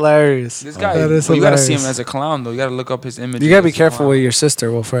is hilarious. This guy, That is well, you gotta see him hilarious. as a clown, though. You gotta look up his image. You gotta be as a careful clown. with your sister,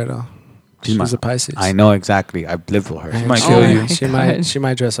 Wilfredo. She's She's my- a Pisces. I know exactly. I've lived with her. She might Oh kill my you. God. She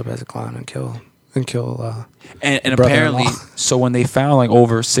might dress up as a clown and kill. And brother-in-law. apparently, so when they found like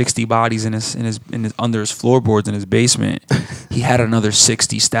over 60 bodies in his under his floorboards in his basement, he had another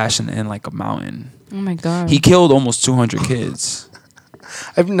 60 stashed in like a mountain. Oh my god. He killed almost 200 kids.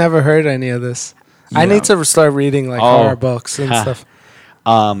 I've never heard any of this. I Yeah. need to start reading like Oh. horror books and Ha. stuff.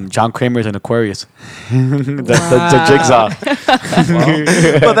 John Kramer's an Aquarius. the Wow. Jigsaw.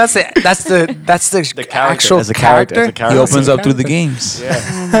 Well, that's the actual as a character. As a He character. opens up through the games.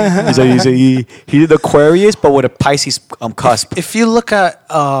 He did Aquarius, but with a Pisces cusp. If you look at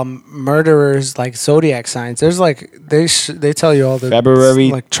murderers like zodiac signs, there's like they tell you all the February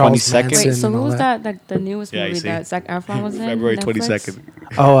like Charles 22nd. Manson Wait, so and who all was that? Like the newest Yeah, you movie see. that Zac Efron was in? February Netflix? 22nd.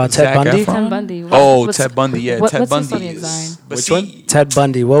 Oh, Ted Zac Bundy. Efron? Ted Bundy. Oh, What's- Ted Bundy. Yeah, what- Ted what's his Bundy zodiac is. sign? But Which see, one? Ted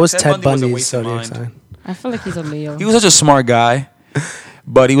Bundy. What was Ted Ted Bundy was a Bundy's waste of zodiac mind. sign? I feel like he's a Leo. He was such a smart guy,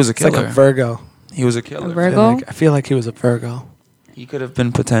 but he was a It's like killer. a Virgo. He was a killer. A Virgo? I feel like he was a Virgo. He could have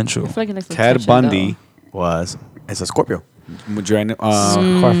been potential. I feel like he likes Ted attention, Bundy though. is a Scorpio. Scorpio.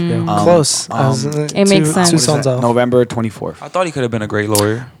 Um, Close. It makes sense. Two What is sons off. November 24th. I thought he could have been a great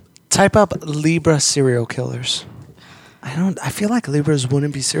lawyer. Type up Libra serial killers. I feel like Libras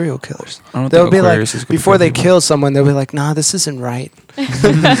wouldn't be serial killers. I don't They'll think be like Aquarius is gonna before kill they people. kill someone, they'll be like, "Nah, this isn't right."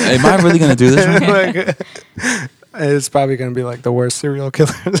 Am I really gonna do this? Right? Like, it's probably gonna be like the worst serial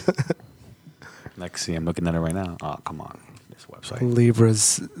killers. Let's see. I'm looking at it right now. Oh, come on. This website.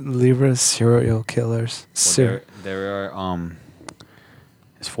 Libras serial killers. Well, there are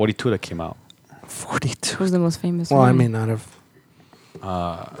there's 42 that came out. 42. Who's the most famous Well, one? I mean, out of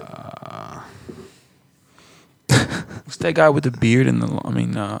What's that guy with the beard and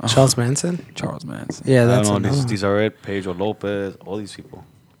Charles Manson. Charles Manson. Yeah, I that's don't know. another These are it. Pedro Lopez. All these people.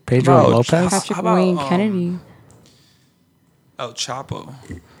 Pedro Bro, Lopez. Patrick How about, Wayne Kennedy. El Chapo.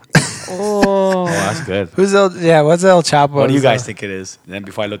 Oh, Oh. that's good. Who's El? Yeah, what's El Chapo? What do you guys think it is? Then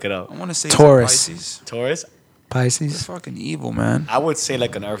before I look it up, I want to say Taurus. Pisces. Taurus. They're Pisces. fucking evil, man. I would say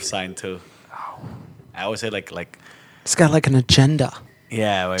like an Earth sign too. I would say like It's got like an agenda.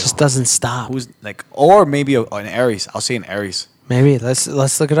 yeah. Like, Just doesn't stop. who's like or maybe an Aries. I'll say an Aries. Maybe let's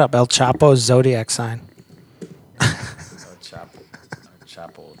look it up. El Chapo's zodiac sign.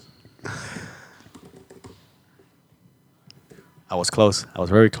 Chapo. I was close. I was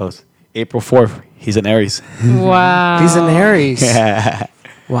very close. April 4th. He's an Aries. Wow. He's an Aries. Yeah.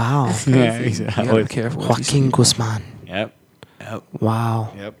 Wow. Yeah. You gotta be careful. with these Joaquin people. Guzman. Yep. Yep.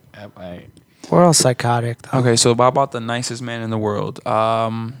 Wow. Yep. Yep. I, We're all psychotic. Though. Okay, so about the nicest man in the world.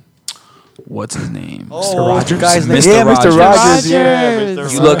 What's his name? Mr. Rogers? Guy's name. Mr. Yeah, Mr. Rogers. Rogers. Yeah, Rogers.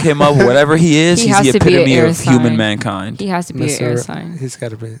 Mr. You look him up, whatever he is, He he's has the to be an epitome air of human sign. mankind. He has to be an air sign. He's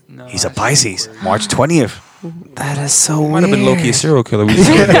got to be. No, He's a I see Pisces. word. March 20th. That is so Might weird. have been Loki a serial killer.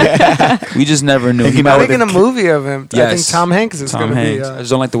 We just never knew. He They're might making a movie of him. I think Yes. Tom Hanks is Tom going to be. Hanks. I just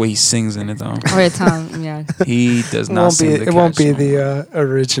don't like the way he sings in it though. Oh, yeah, Tom. Yeah. He does It not won't sing be. the It won't be catch the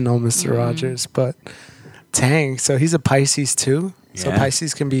original Mr. Mm. Rogers, but dang. So he's a Pisces too. So Yeah.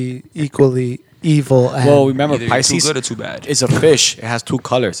 Pisces can be equally evil. And Well, remember Either you're Pisces. too good or too bad. It's a fish. It has two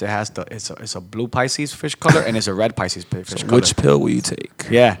colors. It has it's a blue Pisces fish color and it's a red Pisces fish color. Which pill will you take?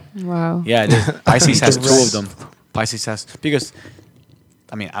 Yeah, Wow. yeah. it is. Pisces has The two of rest. them. Pisces has because,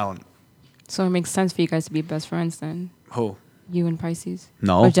 I mean, I don't. So it makes sense for you guys to be best friends then. Who? You and Pisces.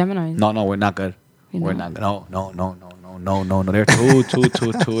 No. Or Gemini. No, we're not good. You're We're not? not. No. They're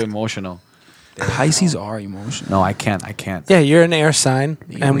too emotional. Pisces are emotional. No, I can't. yeah, you're an air sign,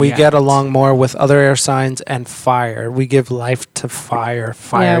 You and we get react. along more with other air signs and fire. We give life to fire.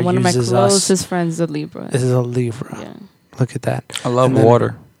 Fire Yeah, one of my uses us. closest friends is a Libra. This is a Libra. Yeah. Look at that. I love And then-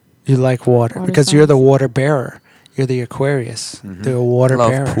 water. You like water Water because you're the signs. water bearer. You're the Aquarius. Mhm. The I water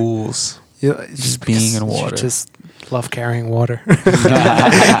love bearer. pools. Just being in because you water. just love carrying water.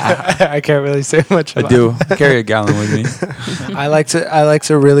 I can't really say much. I about do. I carry a gallon with me. I like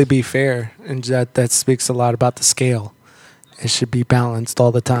to really be fair, and that speaks a lot about the scale. It should be balanced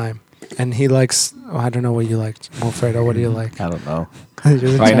all the time. And he likes. I don't know what you like, Wilfredo. What do you like? I don't know. You're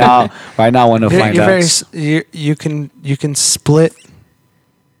the Right Gemini. now, I want to You're, find you're out. very. You can split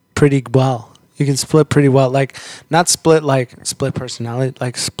pretty well. You can split pretty well. Like not split like split personality.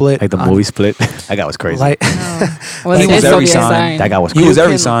 Like split Like the on- movie Split. That guy was crazy. Like No. Well, He it was is every zodiac sign. That guy was He crazy. was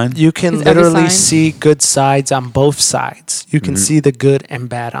every can- sign. You can He's every literally sign. see good sides on both sides. You can Mhm. see the good and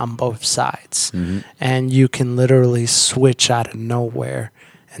bad on both sides. Mhm. And you can literally switch out of nowhere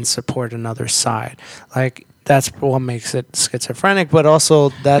and support another side. Like that's what makes it schizophrenic, but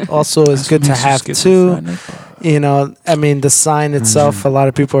also that also is good to have too. You know, I mean, the sign itself, a lot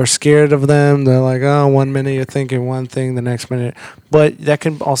of people are scared of them. They're like, oh, 1 minute you're thinking one thing, the next minute. But that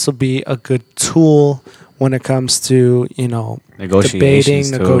can also be a good tool when it comes to, you know, Negotiations debating,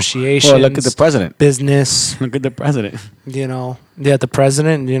 too. negotiations. Well, look at the president. business, Look at the president. you know. Yeah, the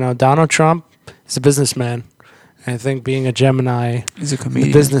president, you know, Donald Trump is a businessman. I think being a Gemini He's a in the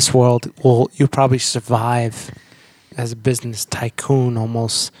comedian. business world, you probably survive as a business tycoon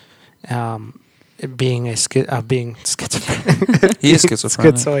almost. Being schizophrenic. He is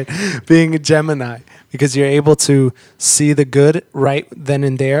schizophrenic. Schizoid. Being a Gemini, because you're able to see the good right then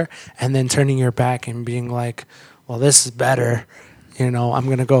and there, and then turning your back and being like, well, this is better. You know, I'm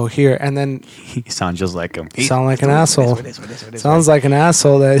going to go here. And then He sounds just like him. sound like an asshole. Sounds like an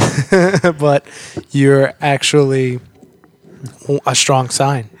asshole, that, but you're actually a strong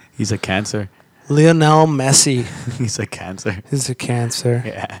sign. He's a Cancer. Lionel Messi He's a Cancer. is a Cancer.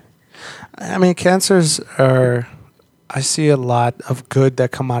 Yeah. I mean, cancers are. I see a lot of good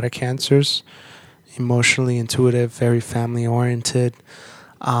that come out of cancers. Emotionally intuitive, very family oriented.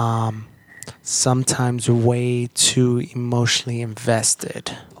 Sometimes way too emotionally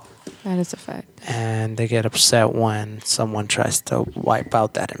invested, That is a fact. and they get upset when someone tries to wipe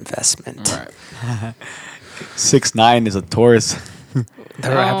out that investment. Right. 6'9" is a Taurus. The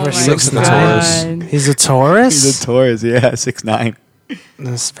Oh rapper my 6ix9ine. God. He's a Taurus. He's a Taurus. Yeah, 6'9".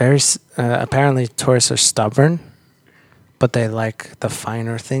 That's very. Apparently, Taurus are stubborn, but they like the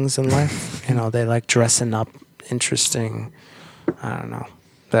finer things in life. You know, they like dressing up, interesting. I don't know.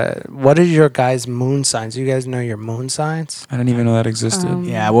 What are your guys' moon signs? You guys know your moon signs? I didn't even know that existed. Um,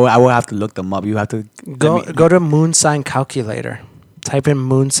 Yeah, well, I will have to look them up. You have to Go to Moon Sign Calculator. Type in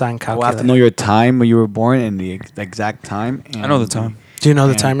moon sign We'll have calculator. to know your time when you were born and the exact time. And I know the time. Do you know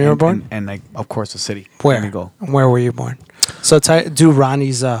the time you were born? And like, of course, the city. Where? Let me go. Where were you born? So do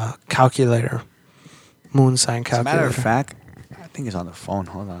Ronnie's calculator. Moon sign As a matter calculator. of fact, I think it's on the phone.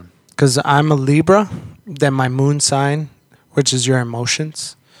 Hold on. Because I'm a Libra, then my moon sign, which is your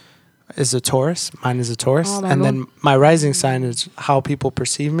emotions, is a Taurus. Mine is a Taurus. Oh, and then my rising sign is how people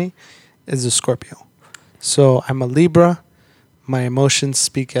perceive me, is a Scorpio. So I'm a Libra. My emotions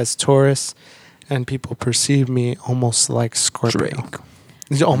speak as Taurus, and people perceive me almost like Scorpio. Drake.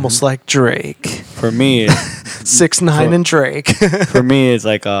 Almost like Drake. For me, it's, 6ix9ine and Drake. for me, it's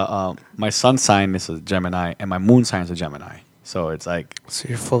like my sun sign is a Gemini and my moon sign is a Gemini. So it's like, So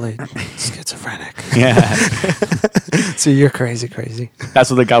you're fully schizophrenic. yeah, So you're crazy. that's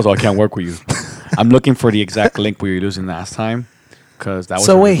what the guy was like, I can't work with you. I'm looking for the exact link we were using last time. Cause that was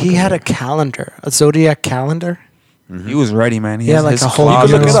So wait, he had a calendar, a zodiac calendar. He was ready, man. He Yeah, has like his a whole You closet.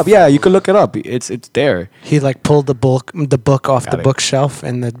 can look it Yes. up. Yeah, you can look it up. It's there. He like pulled the book off Got the it. bookshelf,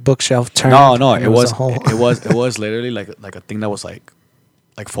 and the bookshelf turned. No, and it was a whole. it was literally like a thing that was like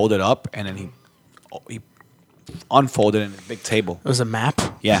folded up, and then he unfolded in a big table. It was a map.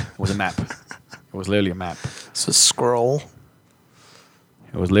 Yeah, it was a map. It was literally a map. It's a scroll.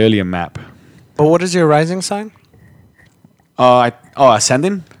 It was literally a map. But what is your rising sign?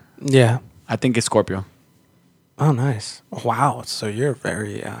 Ascending. Yeah. I think it's Scorpio. Oh, nice. Wow. So you're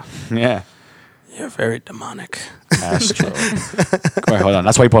very, Yeah, you're very demonic. Astro. Wait, hold on.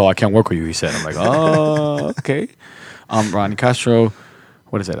 That's why he put, I can't work with you. He said. I'm like, oh, okay. Ronnie Castro.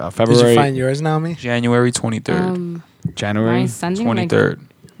 What is it? February. Did you find yours, Naomi? January 23rd. January. My ascending, like, 23rd.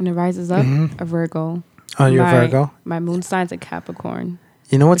 when it rises up, Mhm. a Virgo. Oh, you're my, Virgo. My moon sign's a Capricorn.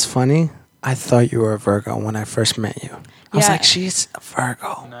 You know what's funny? I thought you were a Virgo when I first met you. I was Yeah. like, she's a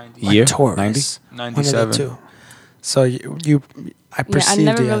Virgo. 90. Like Year? Taurus. 90? 97. One of the two. So I Yeah, I perceived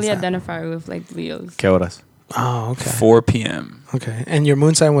never you really as that. identify with like Leos. ¿Qué horas? Oh, okay. 4 p.m. Okay. And your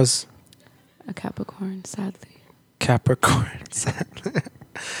moon sign was A Capricorn, sadly. Capricorn.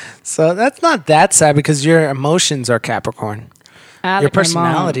 So that's not that sad because your emotions are Capricorn. I Your like my mom.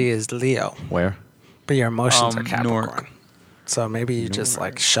 personality is Leo, Where? but your emotions are Capricorn. Newark. So maybe you just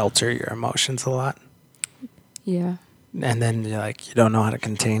like shelter your emotions a lot, Yeah. and then you're like you don't know how to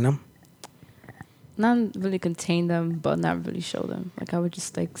contain them. Not really contain them, but not really show them. Like I would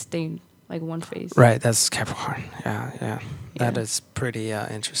just like stay in like one phase. Right. That's Capricorn. Yeah. That Yeah. is pretty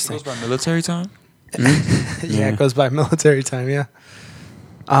interesting. Goes by military time. Yeah, it goes by military time. Yeah.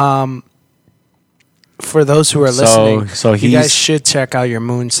 For those who are listening, so you guys he's- should check out your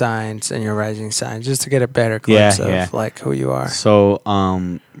moon signs and your rising signs just to get a better glimpse Yeah, of like who you are. So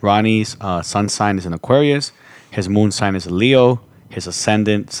Ronnie's sun sign is an Aquarius. His moon sign is a Leo. His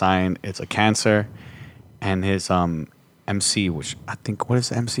ascendant sign is a Cancer, and his MC, which I think what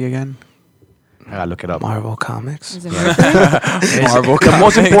is MC again? I gotta look it up. Marvel Comics. Is it Mercury? Marvel The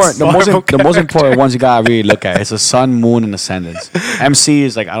most important, Marvel the most important ones you gotta really look at. It's a sun, moon, and ascendants. MC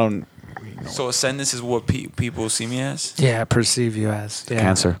is like I don't. So ascendance is what people see me as. Yeah, perceive you as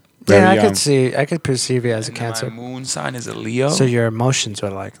Cancer. Yeah, Very I young. could perceive you as a And Cancer. My moon sign is a Leo. So your emotions are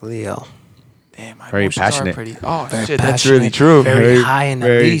like Leo. Damn, my Very emotions passionate. Are pretty, oh Very shit, that's passionate, really true. Very, Very- high and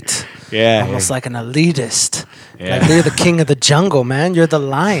very- elite. Yeah. Almost like an elitist. Yeah. Like you're the king of the jungle, man. You're the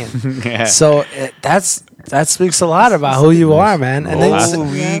lion. Yeah. So that speaks a lot about who you are, man. And then,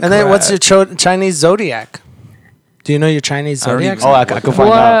 Holy and then what's crap. your Chinese zodiac? Do you know your Chinese I don't zodiac? even- Oh, I could find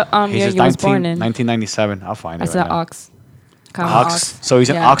What, out. year just you was born in? 1997. I'll find it. I right said now. ox. Common Ox. So he's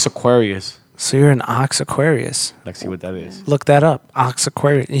an Yeah. Ox Aquarius. So you're an Ox Aquarius. Let's see what that is. Look that up. Ox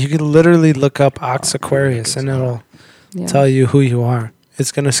Aquarius. You can literally look up Ox Aquarius and it'll Yeah. tell you who you are.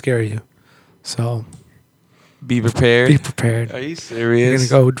 It's gonna scare you. So Be prepared. be prepared. Are you You're serious?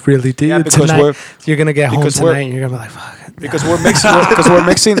 gonna go really deep Yeah, because tonight. You're gonna get home because we're- tonight and you're gonna be like, fuck it. Because we're mixing. We're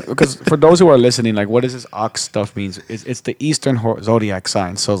mixing. Because for those who are listening, like, what does this ox stuff means? It's the Eastern zodiac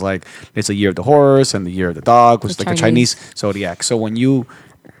sign. So it's like it's the year of the horse and the year of the dog, which is The like a Chinese. Chinese zodiac. So when you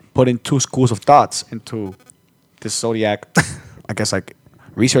put in two schools of thoughts into this zodiac, I guess like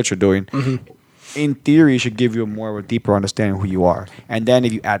research you're doing, in theory, it should give you a more of a deeper understanding of who you are. And then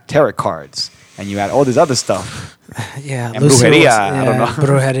if you add tarot cards and you add all this other stuff, Yeah, And Lucy brujeria, was- I don't know.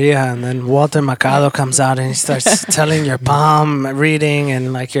 Brujeria, and then Walter Mercado comes out and he starts telling your palm reading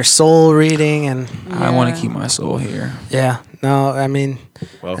and like your soul reading and I want Yeah. to keep my soul here. yeah, no, I mean,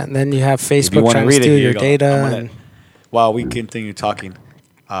 well, and then you have if you Facebook want to trying to read it, steal here your you go. data I'm gonna- and while we continue talking,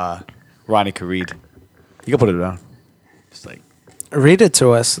 Ronnie could read. You can put it down. Just like read it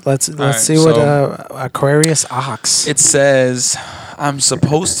to us. Let's right, see what so- Aquarius Ox. It says, I'm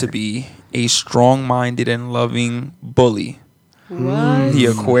supposed to be a strong minded and loving bully. What? The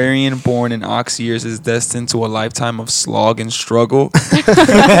Aquarian born in ox years is destined to a lifetime of slog and struggle.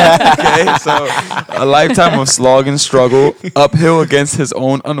 Okay, so a lifetime of slog and struggle, uphill against his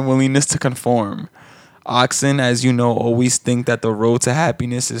own unwillingness to conform. Oxen, as you know, always think that the road to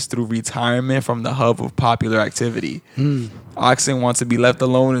happiness is through retirement from the hub of popular activity. Oxen want to be left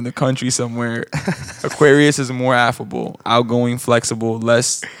alone in the country somewhere. Aquarius is more affable, outgoing, flexible,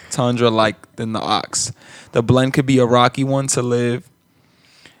 less tundra-like than the ox. The blend could be a rocky one to live.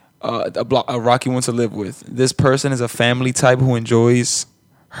 A rocky one to live with. This person is a family type who enjoys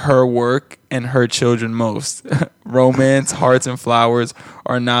her work and her children most. Romance, hearts, and flowers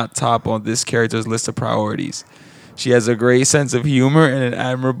are not top on this character's list of priorities. She has a great sense of humor and an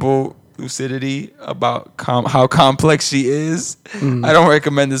admirable lucidity about how complex she is. I don't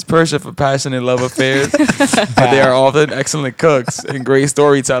recommend this person for passionate love affairs, but they are often excellent cooks and great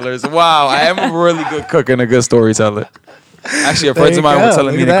storytellers. Wow, I am a really good cook and a good storyteller. Actually, a friend of mine was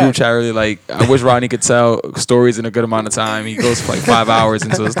telling me in the group chat really like, I wish Ronnie could tell stories in a good amount of time. He goes for like 5 hours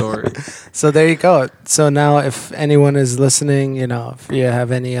into a story. So there you go. So now if anyone is listening, if you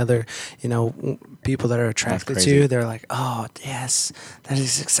have any other, people that are attracted to you, they're like, oh, yes, that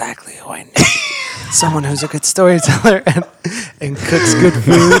is exactly who I need. Someone who's a good storyteller and cooks good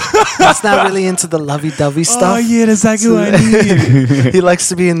food. That's not really into the lovey-dovey stuff. Oh, yeah, that's exactly what I need. He likes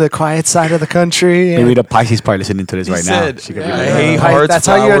to be in the quiet side of the country. Maybe the Pisces part listening to this right now. She could be I like, hate hearts, that's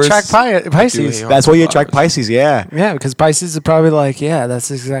how you flowers. attract Pisces. that's why you attract Pisces, yeah. Yeah, because Pisces is probably like, yeah, that's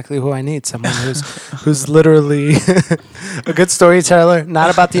exactly who I need. Someone who's literally a good storyteller,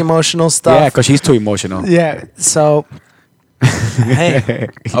 not about the emotional stuff. Yeah, because she's too emotional. Yeah, so hey,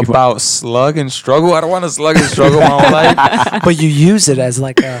 About slug and struggle. I don't want to slug and struggle my whole life. but you use it as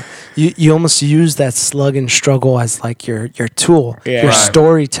like you almost use that slug and struggle as like your tool, Yeah. your Right.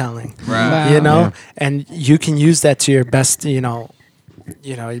 storytelling. Right. Yeah. And you can use that to your best,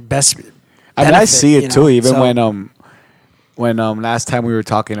 best. I mean, I see it too. Even so, when last time we were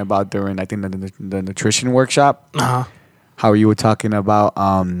talking about during, I think the nutrition workshop, uh-huh. how you were talking about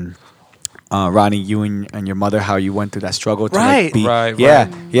Ronnie, you and your mother, how you went through that struggle to Right. like be, Right, yeah,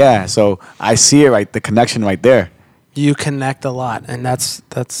 right. yeah. So I see it, right, the connection right there. You connect a lot, and that's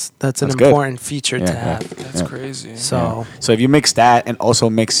an That's good. important feature to Yeah, have. yeah. That's crazy. So So if you mix that and also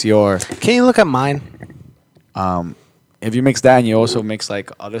mix your, can you look at mine? if you mix that and you also mix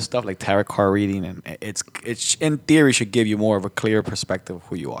like other stuff like tarot card reading, and it's in theory should give you more of a clear perspective of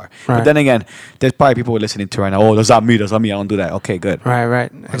who you are. But Right. then again, there's probably people listening to right now. Oh, that's not me. That's not me. I don't do that. Okay, good.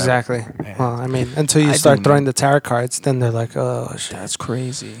 Right, exactly. Well, I mean, until you I start do throwing know. the tarot cards, then they're like, oh shit. That's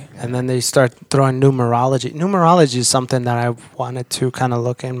crazy. And then they start throwing numerology. Numerology is something that I wanted to kind of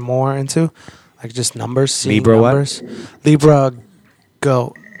look in more into, like just numbers. Seeing Libra what? numbers. Libra,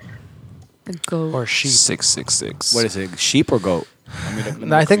 goat The goat. or sheep. 666. What is it? Sheep or goat?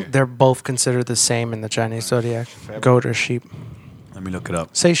 I think they're both considered the same in the Chinese zodiac. Goat or sheep. Let me look it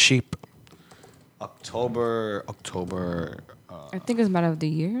up. Say sheep. October, I think it's a matter of the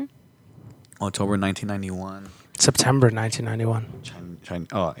year. October 1991. September 1991.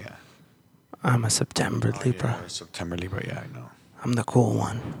 Oh yeah. I'm a September Libra. Yeah, September Libra. Yeah, I know. I'm the cool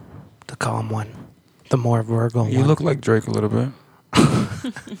one, the calm one, the more Virgo You one. look like Drake a little bit.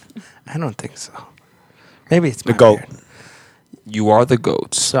 I don't think so. Maybe it's The my goat. beard. You are the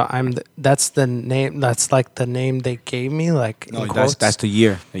goats. So that's the name. That's like the name they gave me. Like No, in quotes. that's the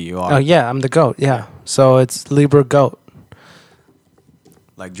year that you are. Oh yeah, I'm the goat. Yeah. So it's Libra goat.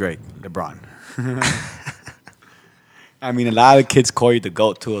 Like Drake, LeBron. I mean, a lot of kids call you the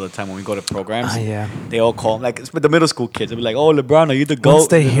GOAT too all the time when we go to programs. Yeah. They all call him, like, it's the middle school kids. They'll be like, oh, LeBron, are you the GOAT? Once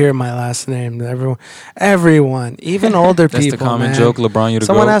they hear my last name, everyone, even older That's people. the common man. joke. LeBron, you the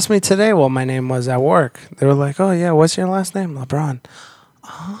Someone goat. asked me today what my name was at work. They were like, "Oh yeah, what's your last name?" LeBron.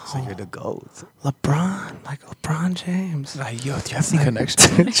 So you're the GOAT. LeBron, like LeBron James. Like, yo, do you have any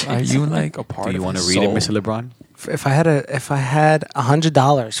connection? Are you like a part Do you want to read it, Mr. LeBron? If I had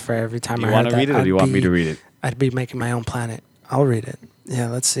 $100 for every time Do I you heard want to that, read it, or do you want me to read it? I'd be making my own planet. I'll read it. Yeah,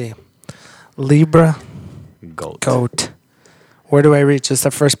 let's see. Libra GOAT. goat. Where do I read? Just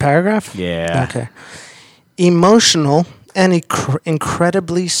the first paragraph? Yeah. Okay. Emotional and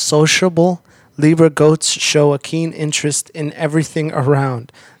incredibly sociable, Libra goats show a keen interest in everything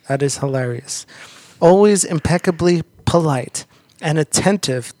around. That is hilarious. Always impeccably polite and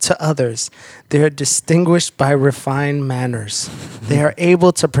attentive to others. They are distinguished by refined manners. They are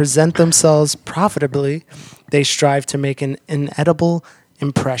able to present themselves profitably. They strive to make an indelible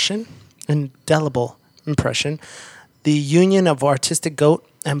impression. The union of artistic goat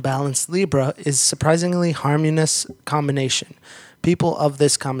and balanced Libra is surprisingly harmonious combination. People of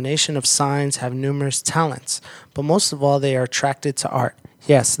this combination of signs have numerous talents, but most of all, they are attracted to art.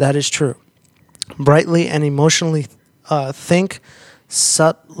 Yes, that is true. Brightly and emotionally think,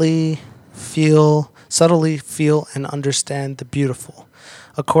 subtly feel, and understand the beautiful.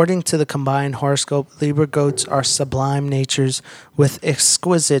 According to the combined horoscope, Libra goats are sublime natures with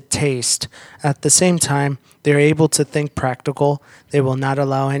exquisite taste. At the same time, they are able to think practical. They will not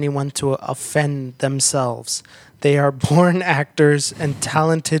allow anyone to offend themselves. They are born actors and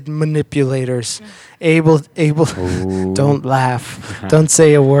talented manipulators. Able. Don't laugh. Don't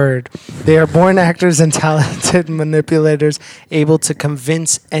say a word. They are born actors and talented manipulators, able to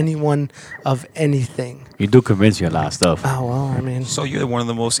convince anyone of anything. You do convince you a lot of stuff. Oh well, I mean, So you're one of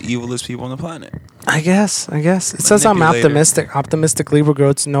the most evilest people on the planet. I guess. It says I'm Manipulator. optimistic. Optimistic Libra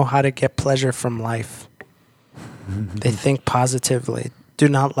goats know how to get pleasure from life. They think positively. Do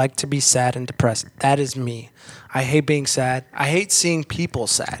not like to be sad and depressed. That is me. I hate being sad. I hate seeing people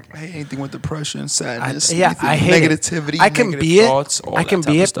sad. I hate anything with depression, sadness, I hate negativity, it. I can negative be thoughts, it. all I that can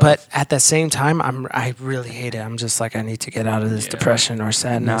type be of it, stuff. but at the same time, I really hate it. I'm just like I need to get out of this depression or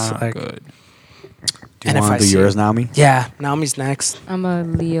sadness. Not like, good. Do you want to do yours, Naomi? Yeah, Naomi's next. I'm a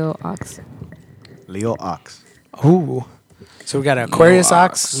Leo ox. Leo Ox. Ooh, so we got an Aquarius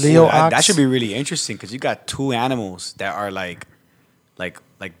ox, ox. Leo Ooh, ox. that should be really interesting because you got two animals that are like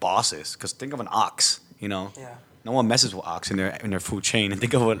bosses. Because think of an ox, you know. Yeah. No one messes with ox in their food chain. And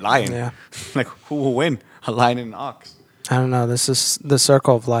think of a lion. Yeah. Like who will win? A lion and an ox. I don't know. This is the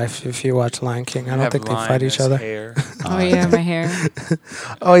circle of life. If you watch Lion King, I don't think they fight each other. Hair. Oh yeah, my hair.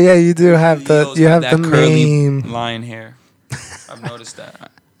 Oh yeah, you do have Leos the that curly mane. lion hair. I've noticed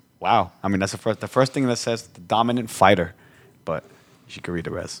that. Wow. I mean, that's the first thing that says the dominant fighter. But you could read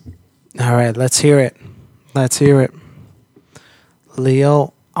the rest. All right, let's hear it.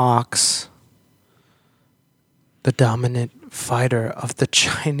 Leo ox, the dominant fighter of the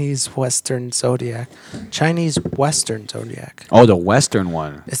Chinese Western zodiac. Chinese Western zodiac. Oh, the Western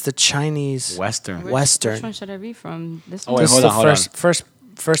one. It's the Chinese Western. Western. Which one should I read from? This Oh, one. wait, This is hold the on, hold on. first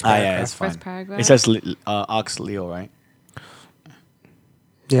Ah, yeah, paragraph. it's fine. First paragraph? It says Ox Leo, right?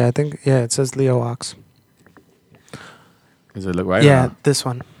 Yeah, I think it says Leo ox. Does it look right? or Yeah, not? this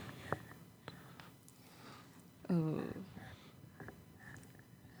one. Ooh,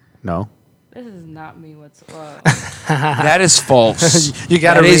 No. this is not me whatsoever. That is false. You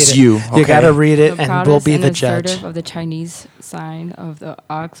gotta That read is it. you. You okay? gotta read it, The and we'll proudest be and the judge. assertive of the Chinese sign of the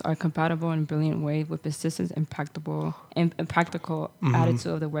ox are compatible in a brilliant way with persistence and practical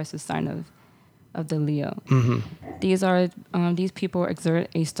attitude of the Western sign of the Leo. Mm-hmm. These people exert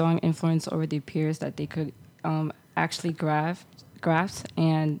a strong influence over their peers that they could actually grasp,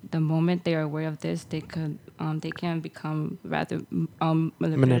 and the moment they are aware of this, they can become rather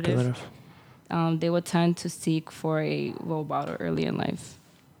manipulative. They will tend to seek for a role model early in life.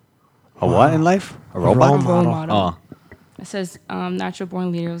 A what in life? A robot? Role Role model. model. Oh. It says natural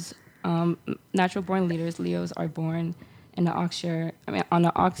born leaders. Leos are born in the ox year. On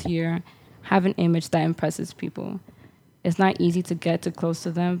the ox year, have an image that impresses people. It's not easy to get too close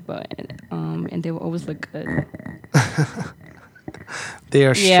to them, but and they will always look good. They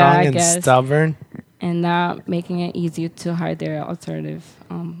are Yeah, strong I and guess. stubborn. And not making it easier to hide their alternative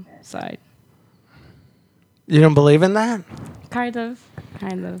side. You don't believe in that? Kind of.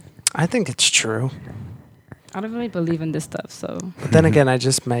 I think it's true. I don't really believe in this stuff, so But then again, I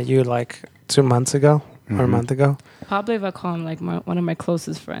just met you like 2 months ago or a month ago. probably if I call them like one of my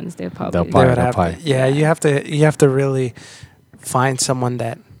closest friends, they'd They'll probably. Pie, They would they'll have pie. yeah, you have to really find someone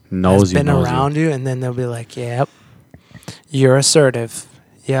that Knows has you, been knows around you, and then they'll be like, "Yep, you're assertive.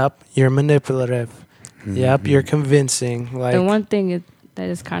 Yep, you're manipulative. Yep, you're convincing." Like The one thing that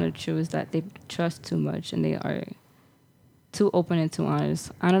is kind of true is that they trust too much and they are too open and too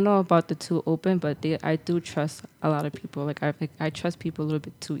honest. I don't know about the too open, but I do trust a lot of people. Like I trust people a little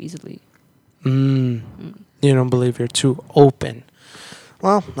bit too easily. You don't believe you're too open.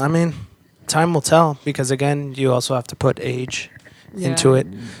 Well, I mean, time will tell because again, you also have to put age into it.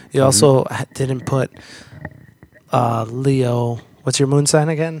 You also didn't put Leo. What's your moon sign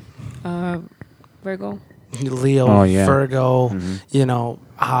again? Virgo. Leo, Oh, yeah. Virgo, you know,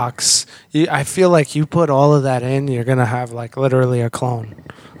 Ox. I feel like you put all of that in, you're gonna have like literally a clone.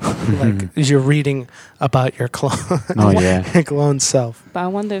 Like you're reading about your clone. Oh, yeah. your clone self. But I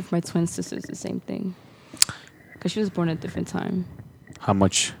wonder if my twin sister is the same thing. Because she was born at a different time. How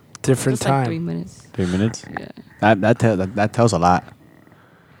much? Different Just like 3 time. minutes. 3 minutes? Yeah. That tells a lot.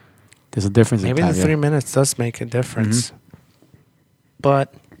 There's a difference Maybe in the time. 3 minutes does make a difference.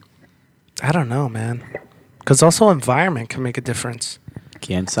 But I don't know, man. Because also environment can make a difference.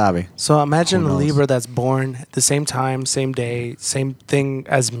 Quien sabe? So imagine Who a knows? Libra that's born at the same time, same day, same thing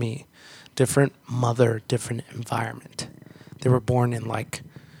as me. Different mother, different environment. They were born in the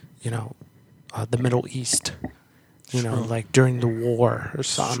Middle East. Like during the war or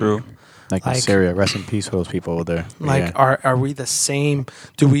something. True. Like in Like- Syria. Rest in peace for those people over there. Like, are we the same?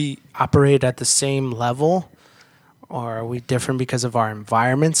 Do we operate at the same level? Or are we different because of our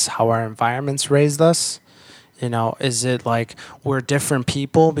environments, how our environments raised us? Is it like we're different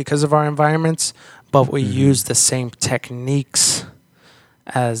people because of our environments, but we use the same techniques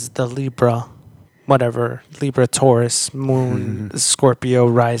as the Libra, whatever, Libra, Taurus, Moon, Scorpio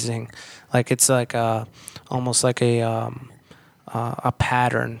rising? Like it's like almost like a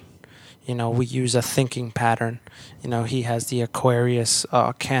pattern. We use a thinking pattern. He has the Aquarius,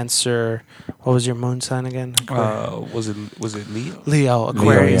 Cancer. What was your moon sign again? Was it Leo? Leo,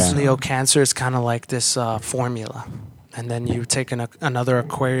 Aquarius, yeah. Leo, Cancer is kind of like this formula. And then you take another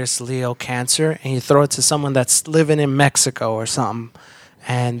Aquarius, Leo, Cancer, and you throw it to someone that's living in Mexico or something.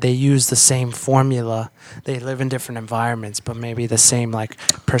 And they use the same formula. They live in different environments, but maybe the same like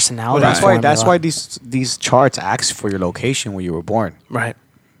personality. Well, that's why formula. these charts ask for your location where you were born. Right.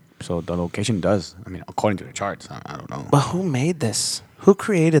 So the location does. I mean, according to the charts, I don't know. But who made this? Who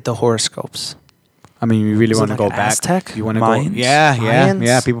created the horoscopes? I mean, you really Is it want to like go back? Aztec? You want to go? Mayans? Yeah.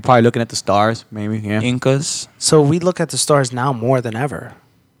 Mayans? People probably looking at the stars, maybe. Yeah. Incas, So we look at the stars now more than ever.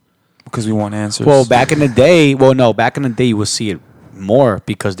 because we want answers. Well, back in the day, you would see it more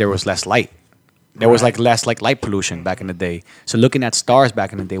because there was less light. There was like less like light pollution back in the day. So looking at stars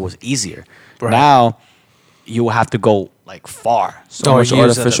back in the day was easier. Right. Now you will have to go like far. so much use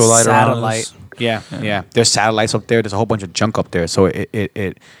artificial a light around satellite. us. Yeah. There's satellites up there. There's a whole bunch of junk up there. So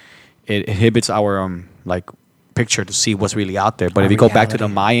it inhibits our like picture to see what's really out there. But Our if you go back to the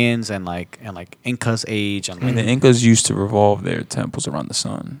reality. Mayans and like Incas age and I mean, the Incas used to revolve their temples around the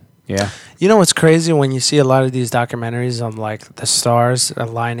sun. yeah. You know what's crazy when you see a lot of these documentaries on like the stars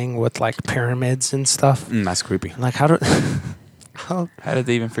aligning with like pyramids and stuff? That's creepy. Like how do how, How did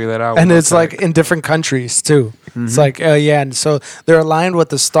they even figure that out? and without it's like tech? in different countries too. It's like and so they're aligned with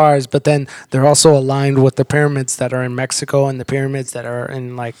the stars, but then they're also aligned with the pyramids that are in Mexico and the pyramids that are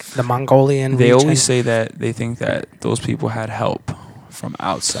in like the Mongolian They region. always say that they think that those people had help from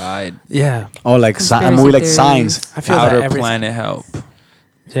outside, Yeah, Oh, like a Conspiracy movie like theories. Signs. I feel that outer everything. planet help.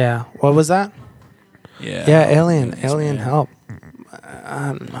 Yeah, what was that? Yeah, Yeah, alien man. help.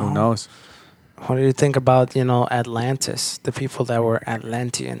 I don't know. Who knows? What do you think about Atlantis? The people that were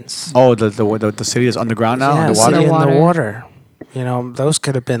Atlanteans. Oh, the city is underground now, yeah, underwater. city in the Underwater. water. Those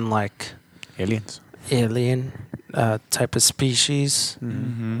could have been like Aliens. alien type of species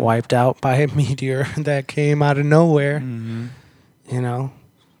Mhm. wiped out by a meteor that came out of nowhere. Mhm.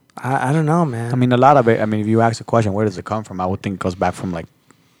 I don't know, man. I mean, a lot of it. I mean, if you ask the question, where does it come from? I would think it goes back from like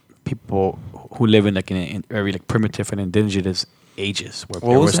people who live in like in very like primitive and indigenous ages. Where What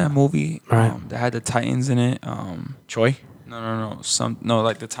there was that movie Right. that had the Titans in it? Choi? No,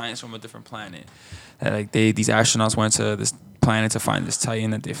 like the Titans from a different planet. That like these astronauts went to this planet to find this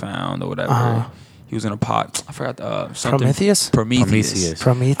Titan that they found or whatever. Uh-huh. He was in a pot. I forgot something. Prometheus? Prometheus.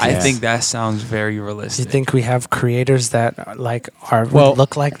 Prometheus. I Yeah. think that sounds very Do realistic. you think we have creators that would Well,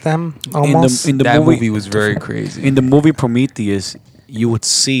 look like them almost? in the that movie, movie was very crazy. in the movie Prometheus, you would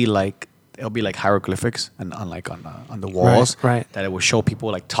see like it'll be like hieroglyphics and on the walls, right. That it will show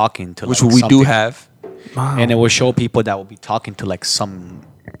people like talking to which like, we do something. have. Wow. And it will show people that will be talking to like some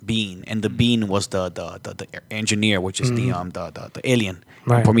being, and the being was the engineer, which is the alien,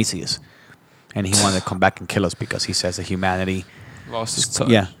 Right. Prometheus, and he wanted to come back and kill us because he says that humanity, Lost his touch.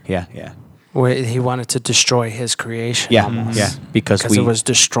 yeah, Where he wanted to destroy his creation. almost. because Because it was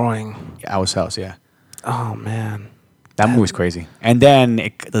destroying. ourselves, yeah. Oh man. That movie's crazy, and then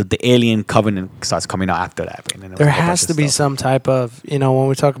the alien covenant starts coming out after that. And then it was There a whole bunch has of to be stuff. some type of, when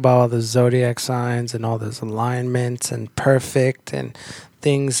we talk about all the zodiac signs and all those alignments and perfect and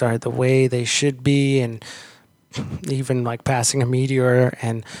things are the way they should be, and even like passing a meteor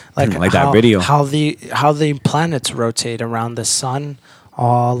and like that video. how the planets rotate around the sun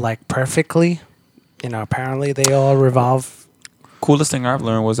all like perfectly. Apparently they all revolve. Coolest thing I've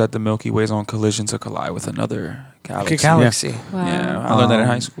learned was that the Milky Way is on collision to collide with another galaxy. Galaxy. Wow. Yeah, I learned that in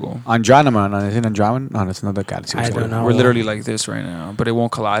high school. Andromeda. No, is it Andromeda? No, that's another galaxy. I don't know. We're literally like this right now, but it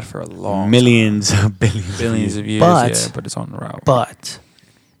won't collide for a long Millions, billions of years. But- yeah, but it's on the route. But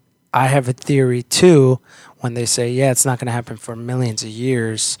I have a theory too. When they say, it's not going to happen for millions of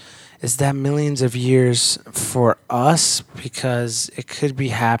years, is that millions of years for us? Because it could be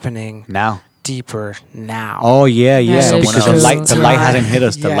happening now. deeper now. Oh yeah, That yeah. is Because true. the light hasn't hit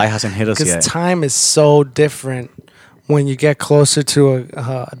us. The Yeah. light hasn't hit us Because yet. time is so different when you get closer to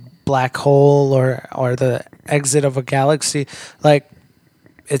a black hole or the exit of a galaxy, like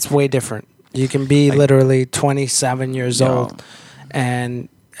it's way different. You can be Like- literally 27 years Yo. old, and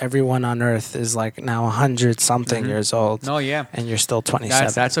everyone on Earth is like now 100 something years old. No, yeah. And you're still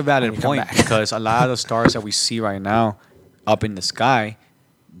 27. That's a valid when you come point back. because a lot of the stars that we see right now up in the sky,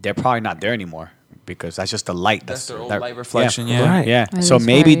 they're probably not there anymore because that's just the light. That's their old that- light reflection, Yeah. yeah. Right. Yeah. That So is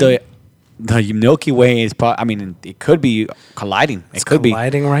maybe right. the Milky Way is I mean, it could be colliding. It's it could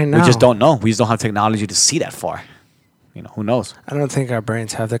colliding right be. now. We just don't know. We just don't have technology to see that far. You know, who knows? I don't think our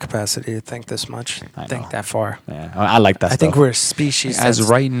brains have the capacity to think this much, I think know. that far. Yeah, I like that I stuff. think we're a species. As that's-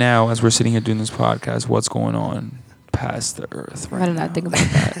 right now, as we're sitting here doing this podcast, what's going on past the Earth I right did now? not think about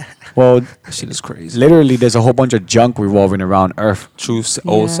that. well, That shit is crazy. literally, there's a whole bunch of junk revolving around Earth. True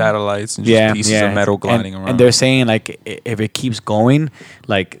old Yeah. satellites and just pieces of metal gliding and, around. And they're saying like if it keeps going,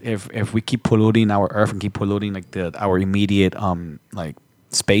 like if we keep polluting our Earth and keep polluting like our immediate like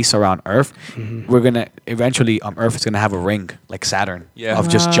space around Earth, we're gonna eventually Earth is gonna have a ring like Saturn Yeah. of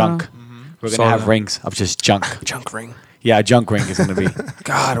just Wow. junk. We're Saw gonna have that. rings of just junk. junk ring. Yeah, a junk ring is gonna be.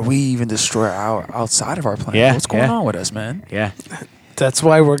 God, we even destroy our outside of our planet. Yeah, What's going yeah. on with us, man? Yeah, That's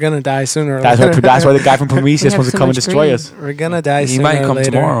why we're gonna die sooner or that's later. that's why the guy from Prometheus have wants to so come and much destroy greed. us. We're gonna die He sooner might or come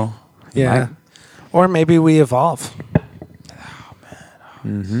later. tomorrow. Yeah. Or maybe we evolve.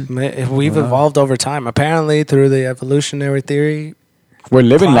 If we've evolved over time. Apparently, through the evolutionary theory, We're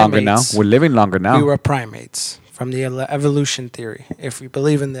living longer now. Primates. We're living longer now. we were primates from the evolution theory. If we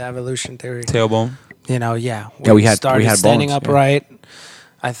believe in the evolution theory, Tailbone. you know, yeah, Yeah, we had- started we had standing bones, yeah. upright.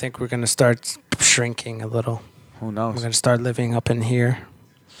 I think we're gonna start shrinking a little. Who We're knows? gonna start living up in here,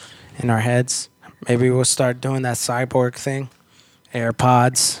 in our heads. Maybe we'll start doing that cyborg thing.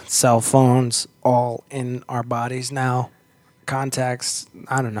 AirPods, cell phones, all in our bodies now. Contacts.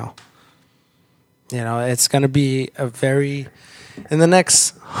 I don't know. You know, it's gonna be a very in the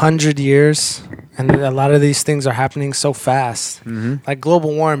next 100 years, and a lot of these things are happening so fast. Like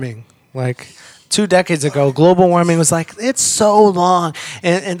global warming. Like 2 decades ago, global warming was like, it's so long.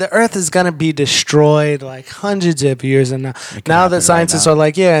 And the earth is going to be destroyed like hundreds of years. And now happen the right scientists now. are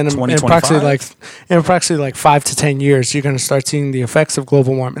like, yeah, in 2025? approximately like 5 to 10 years, you're going to start seeing the effects of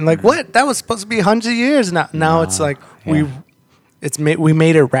global warming. Like, what? That was supposed to be 100 years. Now it's like yeah. we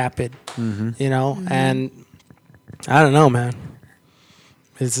made it rapid, you know? And I don't know, man.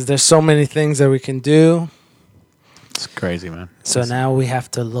 There's so many things that we can do. It's crazy, man. So now we have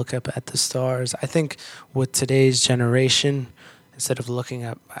to look up at the stars. I think with today's generation, instead of looking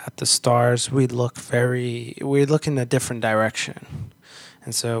up at the stars, we look in a different direction.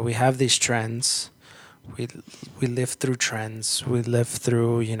 And so we have these trends. We live through trends. We live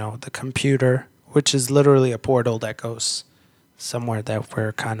through, you know, the computer, which is literally a portal that goes somewhere that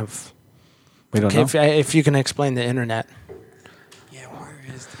we're kind of. We don't know. If you can explain the internet.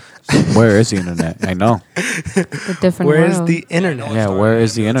 Where is the internet? I know. The different Where is world. the internet? Yeah, where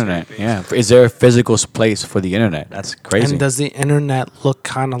is the internet? Yeah, is there a physical place for the internet? That's crazy. And does the internet look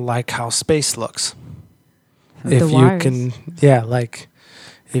kind of like how space looks? With If the you wires. can, yeah, like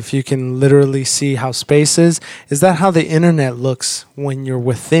if you can literally see how space is that how the internet looks when you're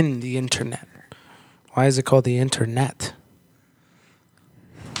within the internet? Why is it called the internet?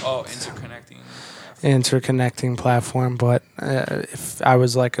 Oh, interconnecting. Interconnecting platform. But if I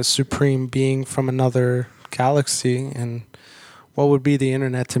was like a supreme being from another galaxy, and what would be the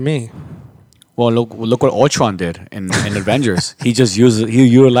internet to me? Well, look what Ultron did in Avengers. He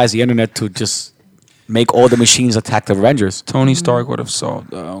utilized the internet to just make all the machines attack the Avengers. Tony Stark would have solved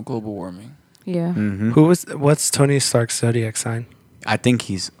global warming. Yeah. What's Tony Stark's zodiac sign? I think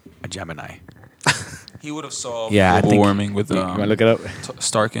he's a Gemini. He would have solved Yeah, I global think- warming with You want to look it up?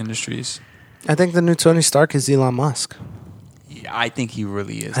 Stark Industries. I think the new Tony Stark is Elon Musk. Yeah, I think he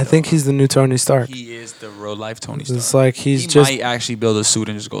really is. I think he's the new Tony Stark. He is the real life Tony Stark. It's like he might actually build a suit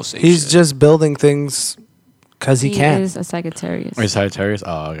and just go save he's shit. just building things because he can. is a Sagittarius. Or Sagittarius?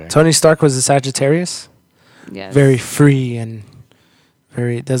 Oh, okay. Tony Stark was a Sagittarius, Yes. very free and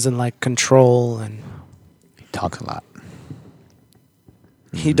very doesn't like control, and He talks a lot.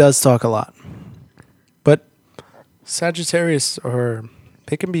 he does talk a lot. But Sagittarius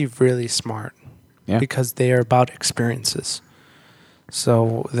they can be really smart Yeah. because they are about experiences.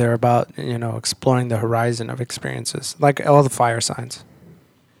 So they're about, you know, exploring the horizon of experiences, like all the fire signs.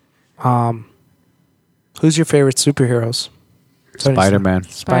 Who's your favorite superheroes? Tony Spider-Man.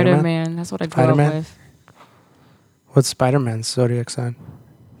 Spider-Man. That's what I grew Spider-Man? up with. What's Spider-Man's zodiac sign?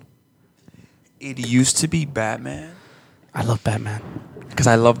 It used to be Batman. I love Batman. Because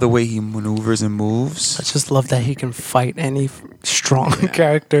I love the way he maneuvers and moves. I just love that he can fight any strong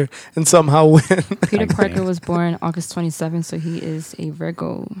character and somehow win. Peter Parker was born August 27th, so he is a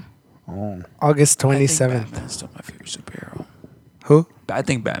Virgo. Oh. August I think 27th. Batman's still my favorite superhero. Who? I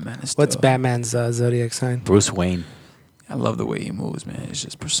think Batman is still. What's Batman's zodiac sign? Bruce Wayne. I love the way he moves, man. It's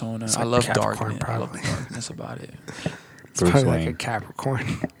just persona. It's I like love Capricorn, darkness. I love the probably. darkness about it. It's Bruce probably Wayne. like a Capricorn.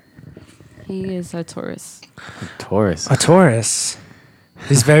 He is a Taurus. Taurus. A Taurus.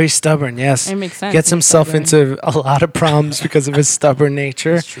 He's very stubborn, yes. It makes sense. Gets He's himself stubborn. into a lot of problems because of his stubborn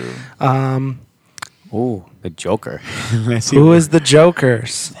nature. That's true. Ooh, the Joker. Let's see Who what- is the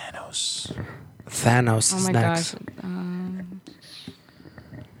Jokers? Thanos. Thanos Oh is my next. gosh.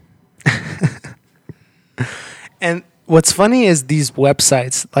 And what's funny is these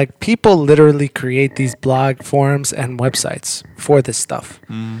websites, like people literally create these blog forums and websites for this stuff.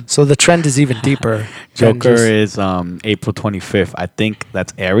 So the trend is even deeper. than Joker just is April 25th. I think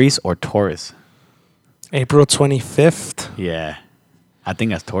that's Aries or Taurus. April 25th. Yeah. I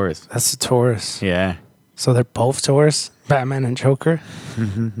think that's Taurus. That's a Taurus. Yeah. So they're both Taurus, Batman and Joker.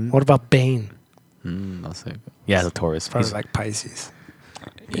 What about Bane? I'll say. Yeah, it's a Taurus. Probably He's- like Pisces.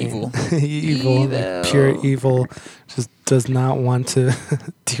 Evil. Evil, like pure evil. Just does not want to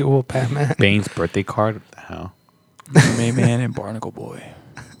deal with Batman. Bane's birthday card. What the hell? Mayman and Barnacle Boy.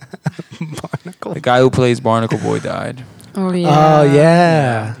 The guy who plays Barnacle Boy died. Oh, yeah. Oh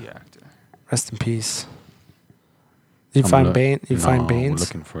yeah. The actor. Rest in peace. You I'm find look- Bane? You find No, Bane's? We're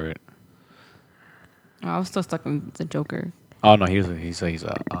looking for it. I was still stuck on the Joker. Oh no, he's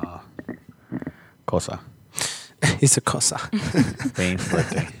a Cosa. He's a cosa. Bane's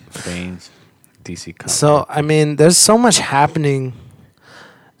birthday. Bane's DC comic. So I mean, there's so much happening.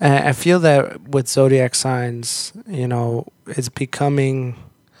 I feel that with zodiac signs, you know, it's becoming,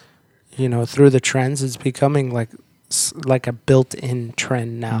 you know, through the trends, it's becoming like a built-in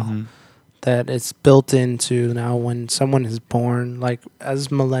trend now. That it's built into now when someone is born. Like as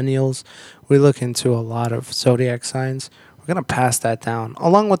millennials, we look into a lot of zodiac signs. We're gonna pass that down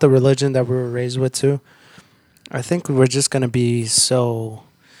along with the religion that we were raised with too. I think we're just gonna be so,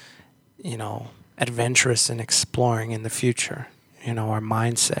 you know, adventurous and exploring in the future. You know, our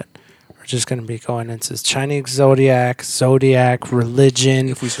mindset. We're just going to be going into Chinese zodiac, religion,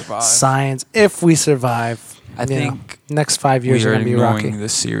 If we survive. science. If we survive, I you know, think next 5 years we are are going to be ignoring rocky. the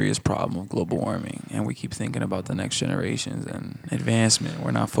serious problem of global warming, and we keep thinking about the next generations and advancement. We're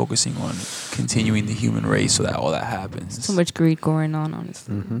not focusing on continuing the human race so that all that happens. So much greed going on,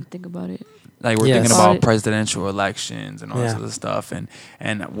 honestly. Think about it. Like we're Yes. thinking All about it- presidential elections and all this Yeah. other stuff. And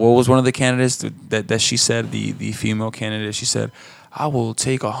what was one of the candidates that she said, the female candidate, she said, I will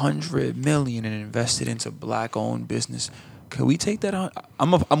take $100 million and invest it into black-owned business. Can we take that?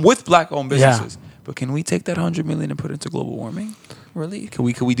 I'm with black-owned Yeah. businesses, but can we take that $100 million and put it into global warming? Really? Can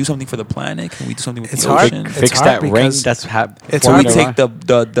we do something for the planet? Can we do something with It's the hard. ocean? It's Fix hard that ring. because That's it's Can we hard. take the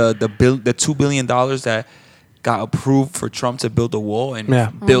 $2 billion that got approved for Trump to build a wall and Yeah.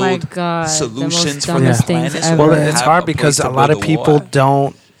 Oh my build God, the solutions most for the dumbest planet? things so ever. we Well, Right. it's have hard a place because to a lot build of a wall people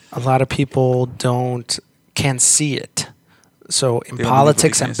can't see it. So in They don't believe what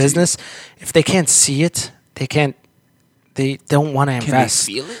politics they and can't see. business, if they can't see it, they don't want to Can they invest.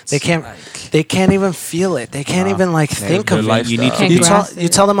 feel it? They can't. Like- They can't even feel it. They can't even think their of it. lifestyle. You need to Can't You be tell grasp you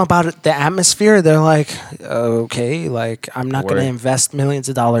it. tell them about it, the atmosphere. They're like, okay, like I'm not going to Word. invest millions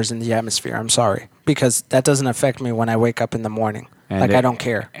of dollars in the atmosphere. I'm sorry, because that doesn't affect me when I wake up in the morning. Like I don't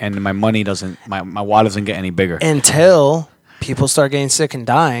care And my money doesn't. My wallet doesn't get any bigger. until people start getting sick and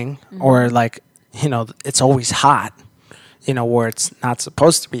dying, or like it's always hot. Where it's not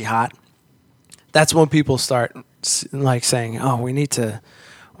supposed to be hot. That's when people start like saying, "Oh, we need to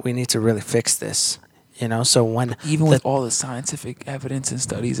really fix this." So when Even with all the scientific evidence and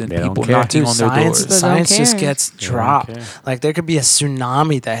studies and They don't people care. knocking Dude, on their science, doors. They don't science just care. gets don't dropped. care. Like there could be a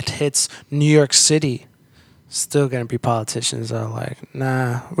tsunami that hits New York City. Still gonna be politicians that are like,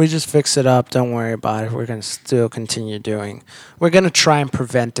 nah, we just fix it up. Don't worry about it. We're gonna still continue doing. We're gonna try and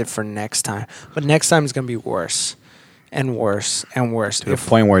prevent it for next time. But next time is gonna be worse and worse and worse. To the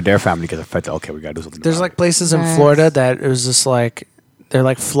point where their family gets affected. Okay, we gotta do something. There's about like places in Yes. Florida that it was just like they're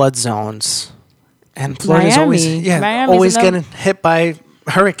like flood zones, and Florida's always Miami's always another- getting hit by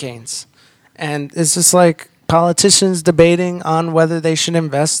hurricanes, and it's just like politicians debating on whether they should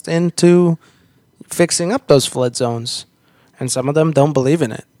invest into fixing up those flood zones, and some of them don't believe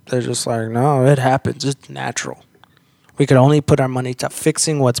in it. They're just like, no, it happens. It's natural. We could only put our money to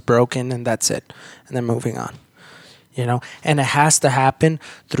fixing what's broken, and that's it, and then moving on. And it has to happen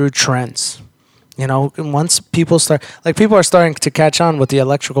through trends. And once people are starting to catch on with the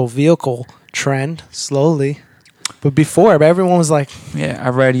electrical vehicle trend slowly. But before, everyone was like, Yeah, I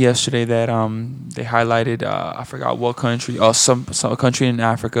read yesterday that they highlighted I forgot what country, some country in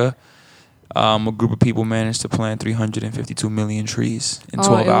Africa. A group of people managed to plant 352 million trees in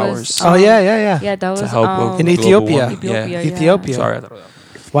 12 it was, hours. oh, yeah. Yeah, that was To help with In global Ethiopia. warming. Ethiopia. Yeah. Yeah. Ethiopia. Sorry, I thought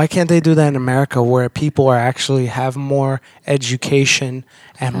that. Why can't they do that in America where people are actually have more education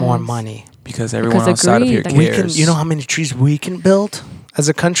and more Yes. money? Because everyone Because outside of here agreed, cares. like- We can, you know how many trees we can build as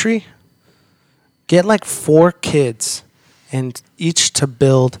a country? Get like 4 kids and each to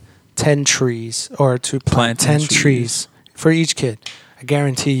build 10 trees or to plant 10 10 trees for each kid. I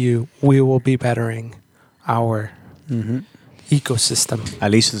guarantee you we will be bettering our ecosystem.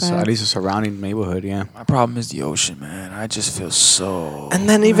 At least Facts. at least the surrounding neighborhood. Yeah. My problem is the ocean, man. I just feel so. And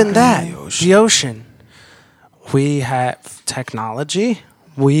then even that, the ocean. the ocean. We have technology.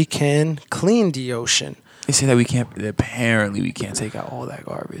 We can clean the ocean. They say that we can't. Apparently, we can't take out all that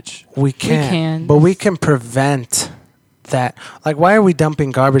garbage. We can. But we can prevent that. Like, why are we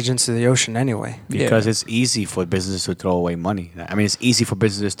dumping garbage into the ocean anyway? Because Yeah. it's easy for businesses to throw away money. I mean, it's easy for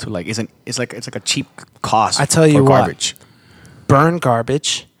businesses to like. It's like a cheap cost. I tell you for what. garbage. Burn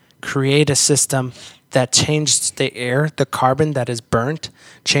garbage, create a system that changes the air, the carbon that is burnt,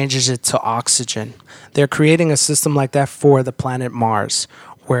 changes it to oxygen. They're creating a system like that for the planet Mars,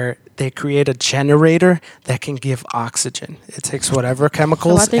 where they create a generator that can give oxygen. It takes whatever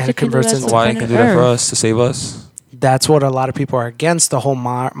chemicals they and can do converts that into. to Why they can do that for Earth. us to save us? That's what a lot of people are against the whole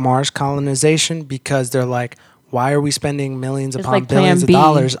Mars colonization, because they're like, why are we spending millions It's upon like Plan billions of B.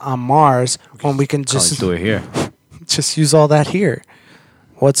 dollars on Mars when we can Just just do it here. just use all that here?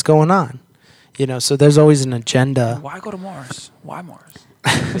 What's going on? You know, so there's always an agenda. Why go to Mars? Why Mars?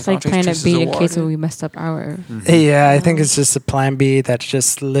 It's like Planet B in case we messed up our. Yeah, I think it's just a plan B that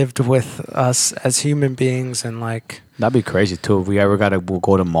just lived with us as human beings, and like That'd be crazy too if we ever we'll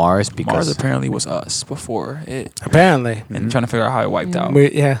go to Mars because Mars apparently was us before it, apparently, and trying to figure out how it wiped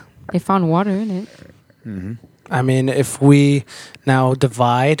Yeah. out. They found water in it. I mean, if we now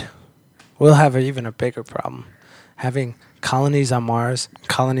divide, we'll have even a bigger problem, having colonies on Mars,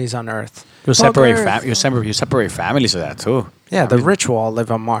 colonies on Earth. you'll separate Earth. you separate families of that too. Yeah, I the mean, rich will all live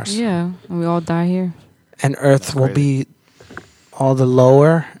on Mars, Yeah, and we all die here. and Earth That's will crazy. be all the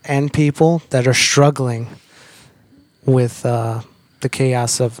lower end people that are struggling with the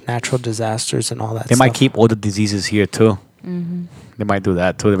chaos of natural disasters and all that. They might stuff. keep all the diseases here too. Mm-hmm. They might do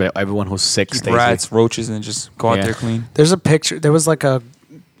that too. Everyone who's sick Keep stays rats, roaches, and just go out Yeah. there clean. There's a picture. There was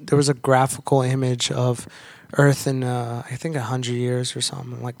a graphical image of Earth in I think 100 years or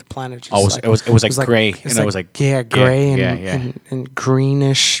something. Like the planet just. Oh, like, it was like gray, and it was like yeah, gray yeah, and, yeah. and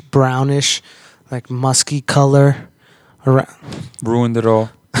greenish, brownish, like musky color. Ruined it all.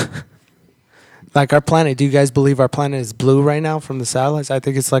 Like our planet. Do you guys believe our planet is blue right now from the satellites? I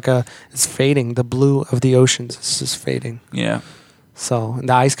think it's it's fading. The blue of the oceans is just fading. Yeah. So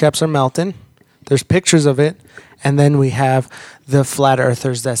the ice caps are melting. There's pictures of it. And then we have the flat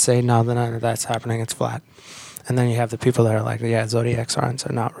earthers that say, no, none of that's happening. It's flat. And then you have the people that are like, yeah, zodiac signs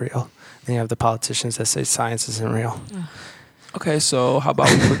are not real. Then you have the politicians that say science isn't real. Okay, so how about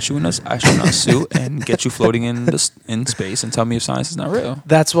we put you in an astronaut suit and get you floating in space and tell me if science is not real?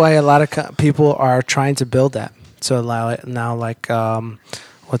 That's why a lot of people are trying to build that. So allow it now, like,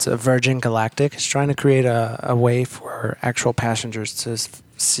 what's a Virgin Galactic is trying to create a way for actual passengers to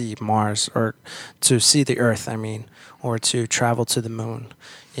see Mars, or to see the Earth, I mean, or to travel to the moon.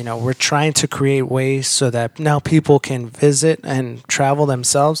 You know, we're trying to create ways so that now people can visit and travel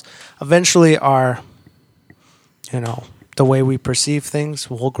themselves. Eventually the way we perceive things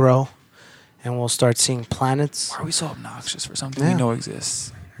will grow, and we'll start seeing planets. Why are we so obnoxious for something Yeah. we know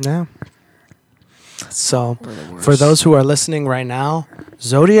exists? Yeah. So, We're the worst. for those who are listening right now,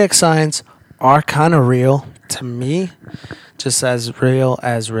 zodiac signs are kind of real to me, just as real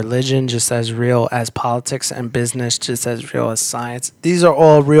as religion, just as real as politics and business, just as real as science. These are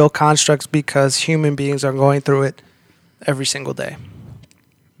all real constructs because human beings are going through it every single day.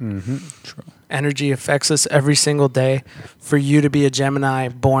 True. Energy affects us every single day. For you to be a Gemini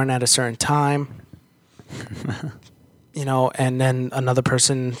born at a certain time, and then another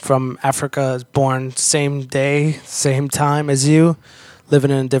person from Africa is born same day, same time as you,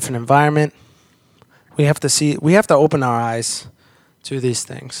 living in a different environment. We have to open our eyes to these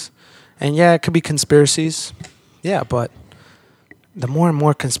things. And yeah, it could be conspiracies. Yeah, but the more and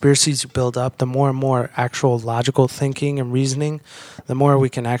more conspiracies you build up, the more and more actual logical thinking and reasoning, the more we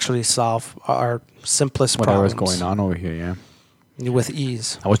can actually solve our simplest Whatever's problems going on over here, yeah. with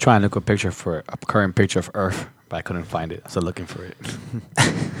ease. I was trying to look a current picture of Earth, but I couldn't find it. So looking for it.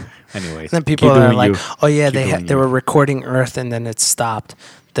 Anyways, And then people keep are doing like, you. "Oh yeah, Keep they doing they you. were recording Earth and then it stopped.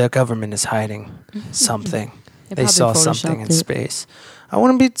 The government is hiding something." They saw something in space. I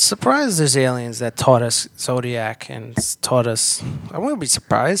wouldn't be surprised there's aliens that taught us zodiac and taught us. I wouldn't be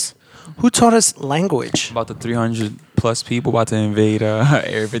surprised. Who taught us language? About the 300 plus people about to invade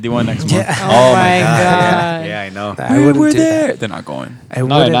Area 51 next month. Yeah. Oh my God. Yeah, I know. I wouldn't We're do there. that. They're not going. I No,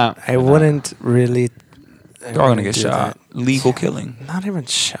 wouldn't. they're not. I wouldn't really. They're all gonna get do shot. that. Legal killing. Not even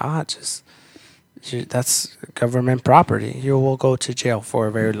shot. Just that's government property. You will go to jail for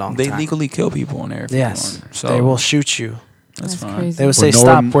a very long They time. legally kill people in Area 51. Yes, So they will shoot you. That's fine. crazy. They will say, With no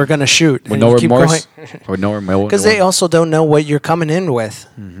 "Stop! rem- We're gonna shoot." With and no you keep remorse. going. With no remorse. Because they also don't know what you're coming in with.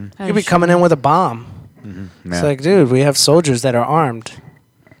 That You be is coming true. in with a bomb. Yeah. It's like, dude, we have soldiers that are armed.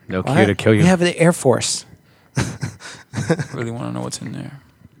 They'll What? kill to kill you. We have the Air Force. Really want to know what's in there.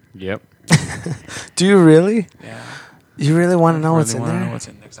 Yep. Do you really? Yeah. You really want to know what's in wanna there? know what's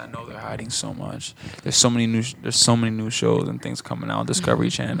in there 'cause I know they're hiding so much. There's so many new shows and things coming out, Discovery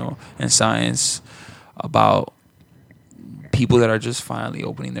Channel and Science, about people that are just finally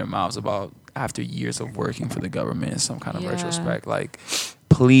opening their mouths about after years of working for the government in some kind of Yeah. retrospect, like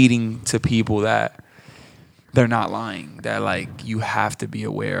pleading to people that they're not lying, that like you have to be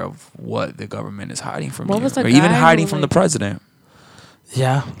aware of what the government is hiding from What you, was the or even guy hiding who, from the like- president.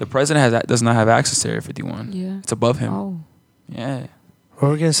 Yeah. The president does not have access to Area 51. Yeah. It's above him. Oh. Yeah. What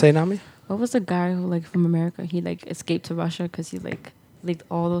were we gonna say, Nami? What was the guy who like from America? He like escaped to Russia because he like leaked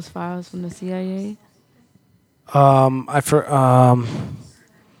all those files from the CIA.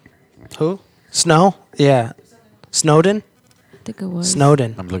 Who? Snow? Yeah. Snowden? I think it was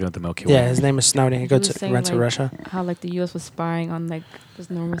Snowden. I'm looking at the Milky Way. Yeah, his name is Snowden. He He was went to saying, like, Russia. How like the U.S. was spying on like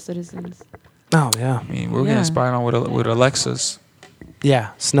just normal citizens. Oh yeah, I mean, we're Yeah. getting spied on with Alexas. yeah.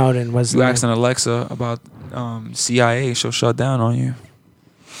 Snowden was. You the ask an Alexa about CIA, she'll shut down on you.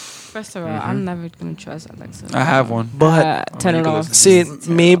 First of all, I'm never gonna trust Alexa. I have one. But turn it you off. could see,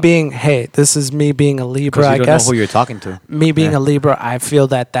 me being this is me being a Libra. Because you I don't guess know who you're talking to. me being Yeah. a Libra, I feel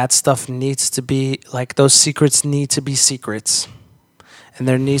that stuff needs to be like those secrets need to be secrets, and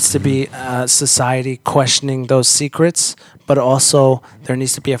there needs to be society questioning those secrets, but also there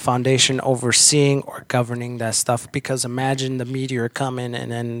needs to be a foundation overseeing or governing that stuff. Because imagine the meteor coming,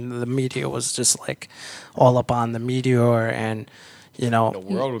 and then the meteor was just like all up on the meteor, and The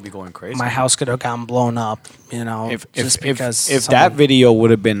world would be going crazy. my house could have gotten blown up. if just if, because if someone- that video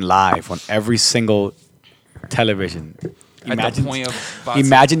would have been live on every single television, At the point of about to-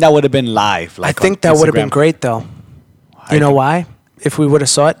 imagine that would have been live. I Like think on that would have been Instagram. great though. I You know think- why? If we would have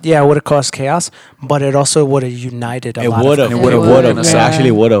saw it, yeah, it would have caused chaos, but it also would have united a It lot would have. of It It would would've, have. It yeah.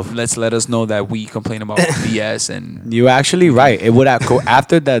 actually would have. let us know that we complain about BS and You're actually right. It would have go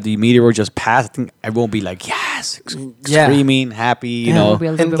after that. The meteor just passed. I think everyone would be like, yes, Yeah. screaming, happy. You Yeah. know, Be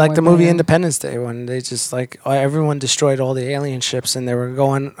a little And bit like more the movie mad. Independence Day, when they just like everyone destroyed all the alien ships and they were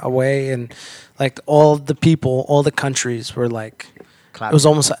going away, and like all the people, all the countries were like, it was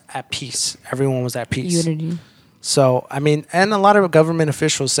almost at peace. Everyone was at peace. Unity. So I mean, and a lot of government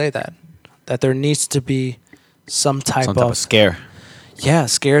officials say that there needs to be some type some type of of scare.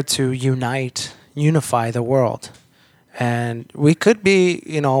 scared to unify the world. And we could be,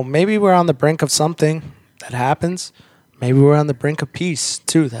 maybe we're on the brink of something that happens. Maybe we're on the brink of peace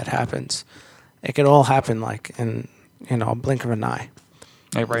too that happens. It could all happen like in, a blink of an eye.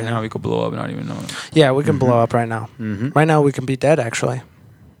 like right now we could blow up and not even know it. Yeah, we can blow up right now. Mm-hmm. Right now we can be dead actually.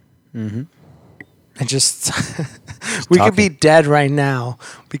 Mm-hmm. And just we could be dead right now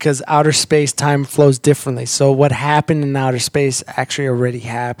because outer space time flows differently. So what happened in outer space actually already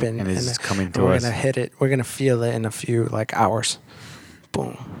happened, And it's coming to we're us. gonna hit it. We're gonna feel it in a few hours.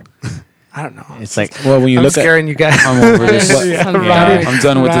 Boom. I don't know. It's like, well, when you I'm look at scaring you guys. I'm over this. Yeah. Yeah, Ronnie- I'm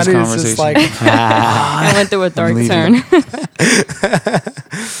done with this Ronnie is just conversation. like- I went through a dark leaving. turn.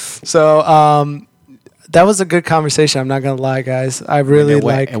 So that was a good conversation. I'm not gonna lie, guys. I really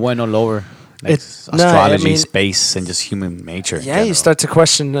it went all over. Like It's- no, I astrology, mean- space, and just human nature. in Yeah, you general. start to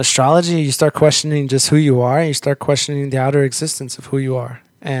question astrology. You start questioning just who you are. You start questioning the outer existence of who you are.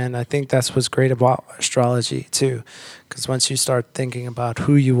 And I think that's what's great about astrology too, because once you start thinking about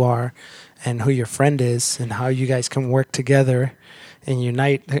who you are and who your friend is and how you guys can work together and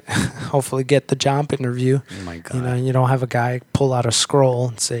unite, hopefully get the job interview. Oh my God. And you don't have a guy pull out a scroll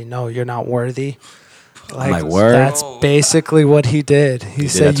and say, "No, you're not worthy." Like My word. that's basically what he did. He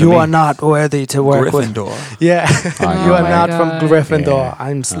did said, that to "You me. are not worthy to work with." Gryffindor. Yeah, Oh you are my not God. from Gryffindor. Yeah.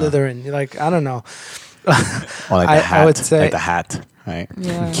 I'm Slytherin. You're like, I don't know. Or like the hat. I would say like the hat, right?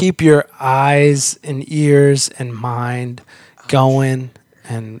 Yeah. keep your eyes and ears and mind going,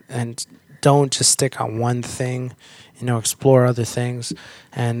 and don't just stick on one thing. Explore other things,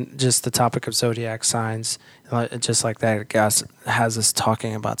 and just the topic of zodiac signs, just like that, guys, has us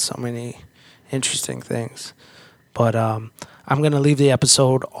talking about so many interesting things. But I'm going to leave the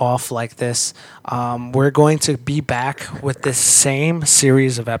episode off like this. We're going to be back with this same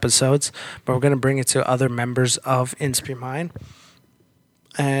series of episodes, but we're going to bring it to other members of InspiMind.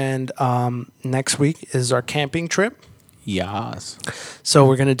 And next week is our camping trip. Yes. So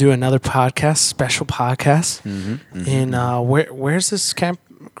we're going to do another podcast, special podcast. In where's this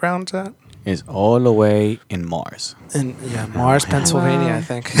campground at? It's all the way in Mars. In Mars, Pennsylvania, Wow. I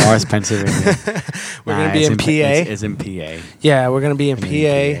think. Mars, Pennsylvania. We're going to be in PA. It's in PA. Yeah, we're going to be in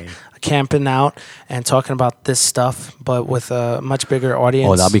In PA, camping out and talking about this stuff, but with a much bigger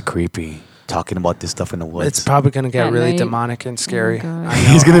audience. Oh, that'll be creepy. Talking about this stuff in the woods. It's probably going to get At really night. demonic and scary. Oh, God. I know,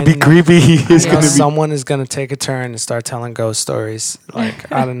 He's gonna I be know. creepy. He's Yeah. gonna be. Someone is going to take a turn and start telling ghost stories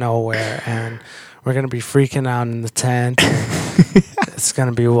like out of nowhere, and we're going to be freaking out in the tent. It's going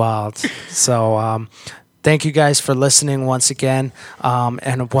to be wild. So thank you guys for listening once again,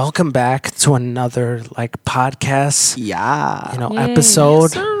 and welcome back to another podcast Yeah. Yay.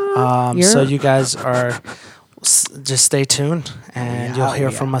 episode. Yes, sir. So Yeah. you guys are just stay tuned, and you'll hear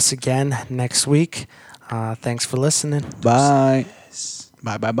Yeah. from us again next week. Thanks for listening. Bye.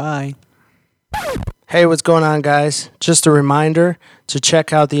 Bye. Bye. Bye. Hey, what's going on, guys? Just a reminder to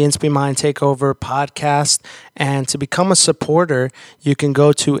check out the InspiMind Takeover podcast, and to become a supporter, you can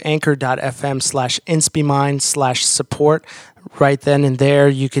go to anchor.fm/InspiMind/support. Right then and there,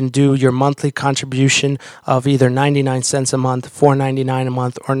 you can do your monthly contribution of either 99 cents a month, $4.99 a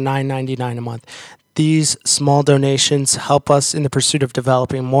month, or $9.99 a month. These small donations help us in the pursuit of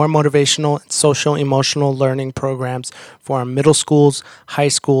developing more motivational and social emotional learning programs for our middle schools, high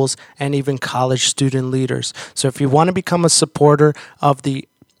schools, and even college student leaders. So if you want to become a supporter of the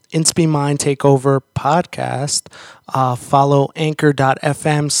InspiMind Takeover podcast, follow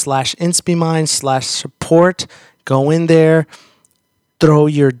anchor.fm/InspiMind/support. Go in there. Throw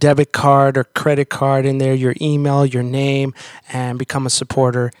your debit card or credit card in there, your email, your name, and become a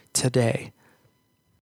supporter today.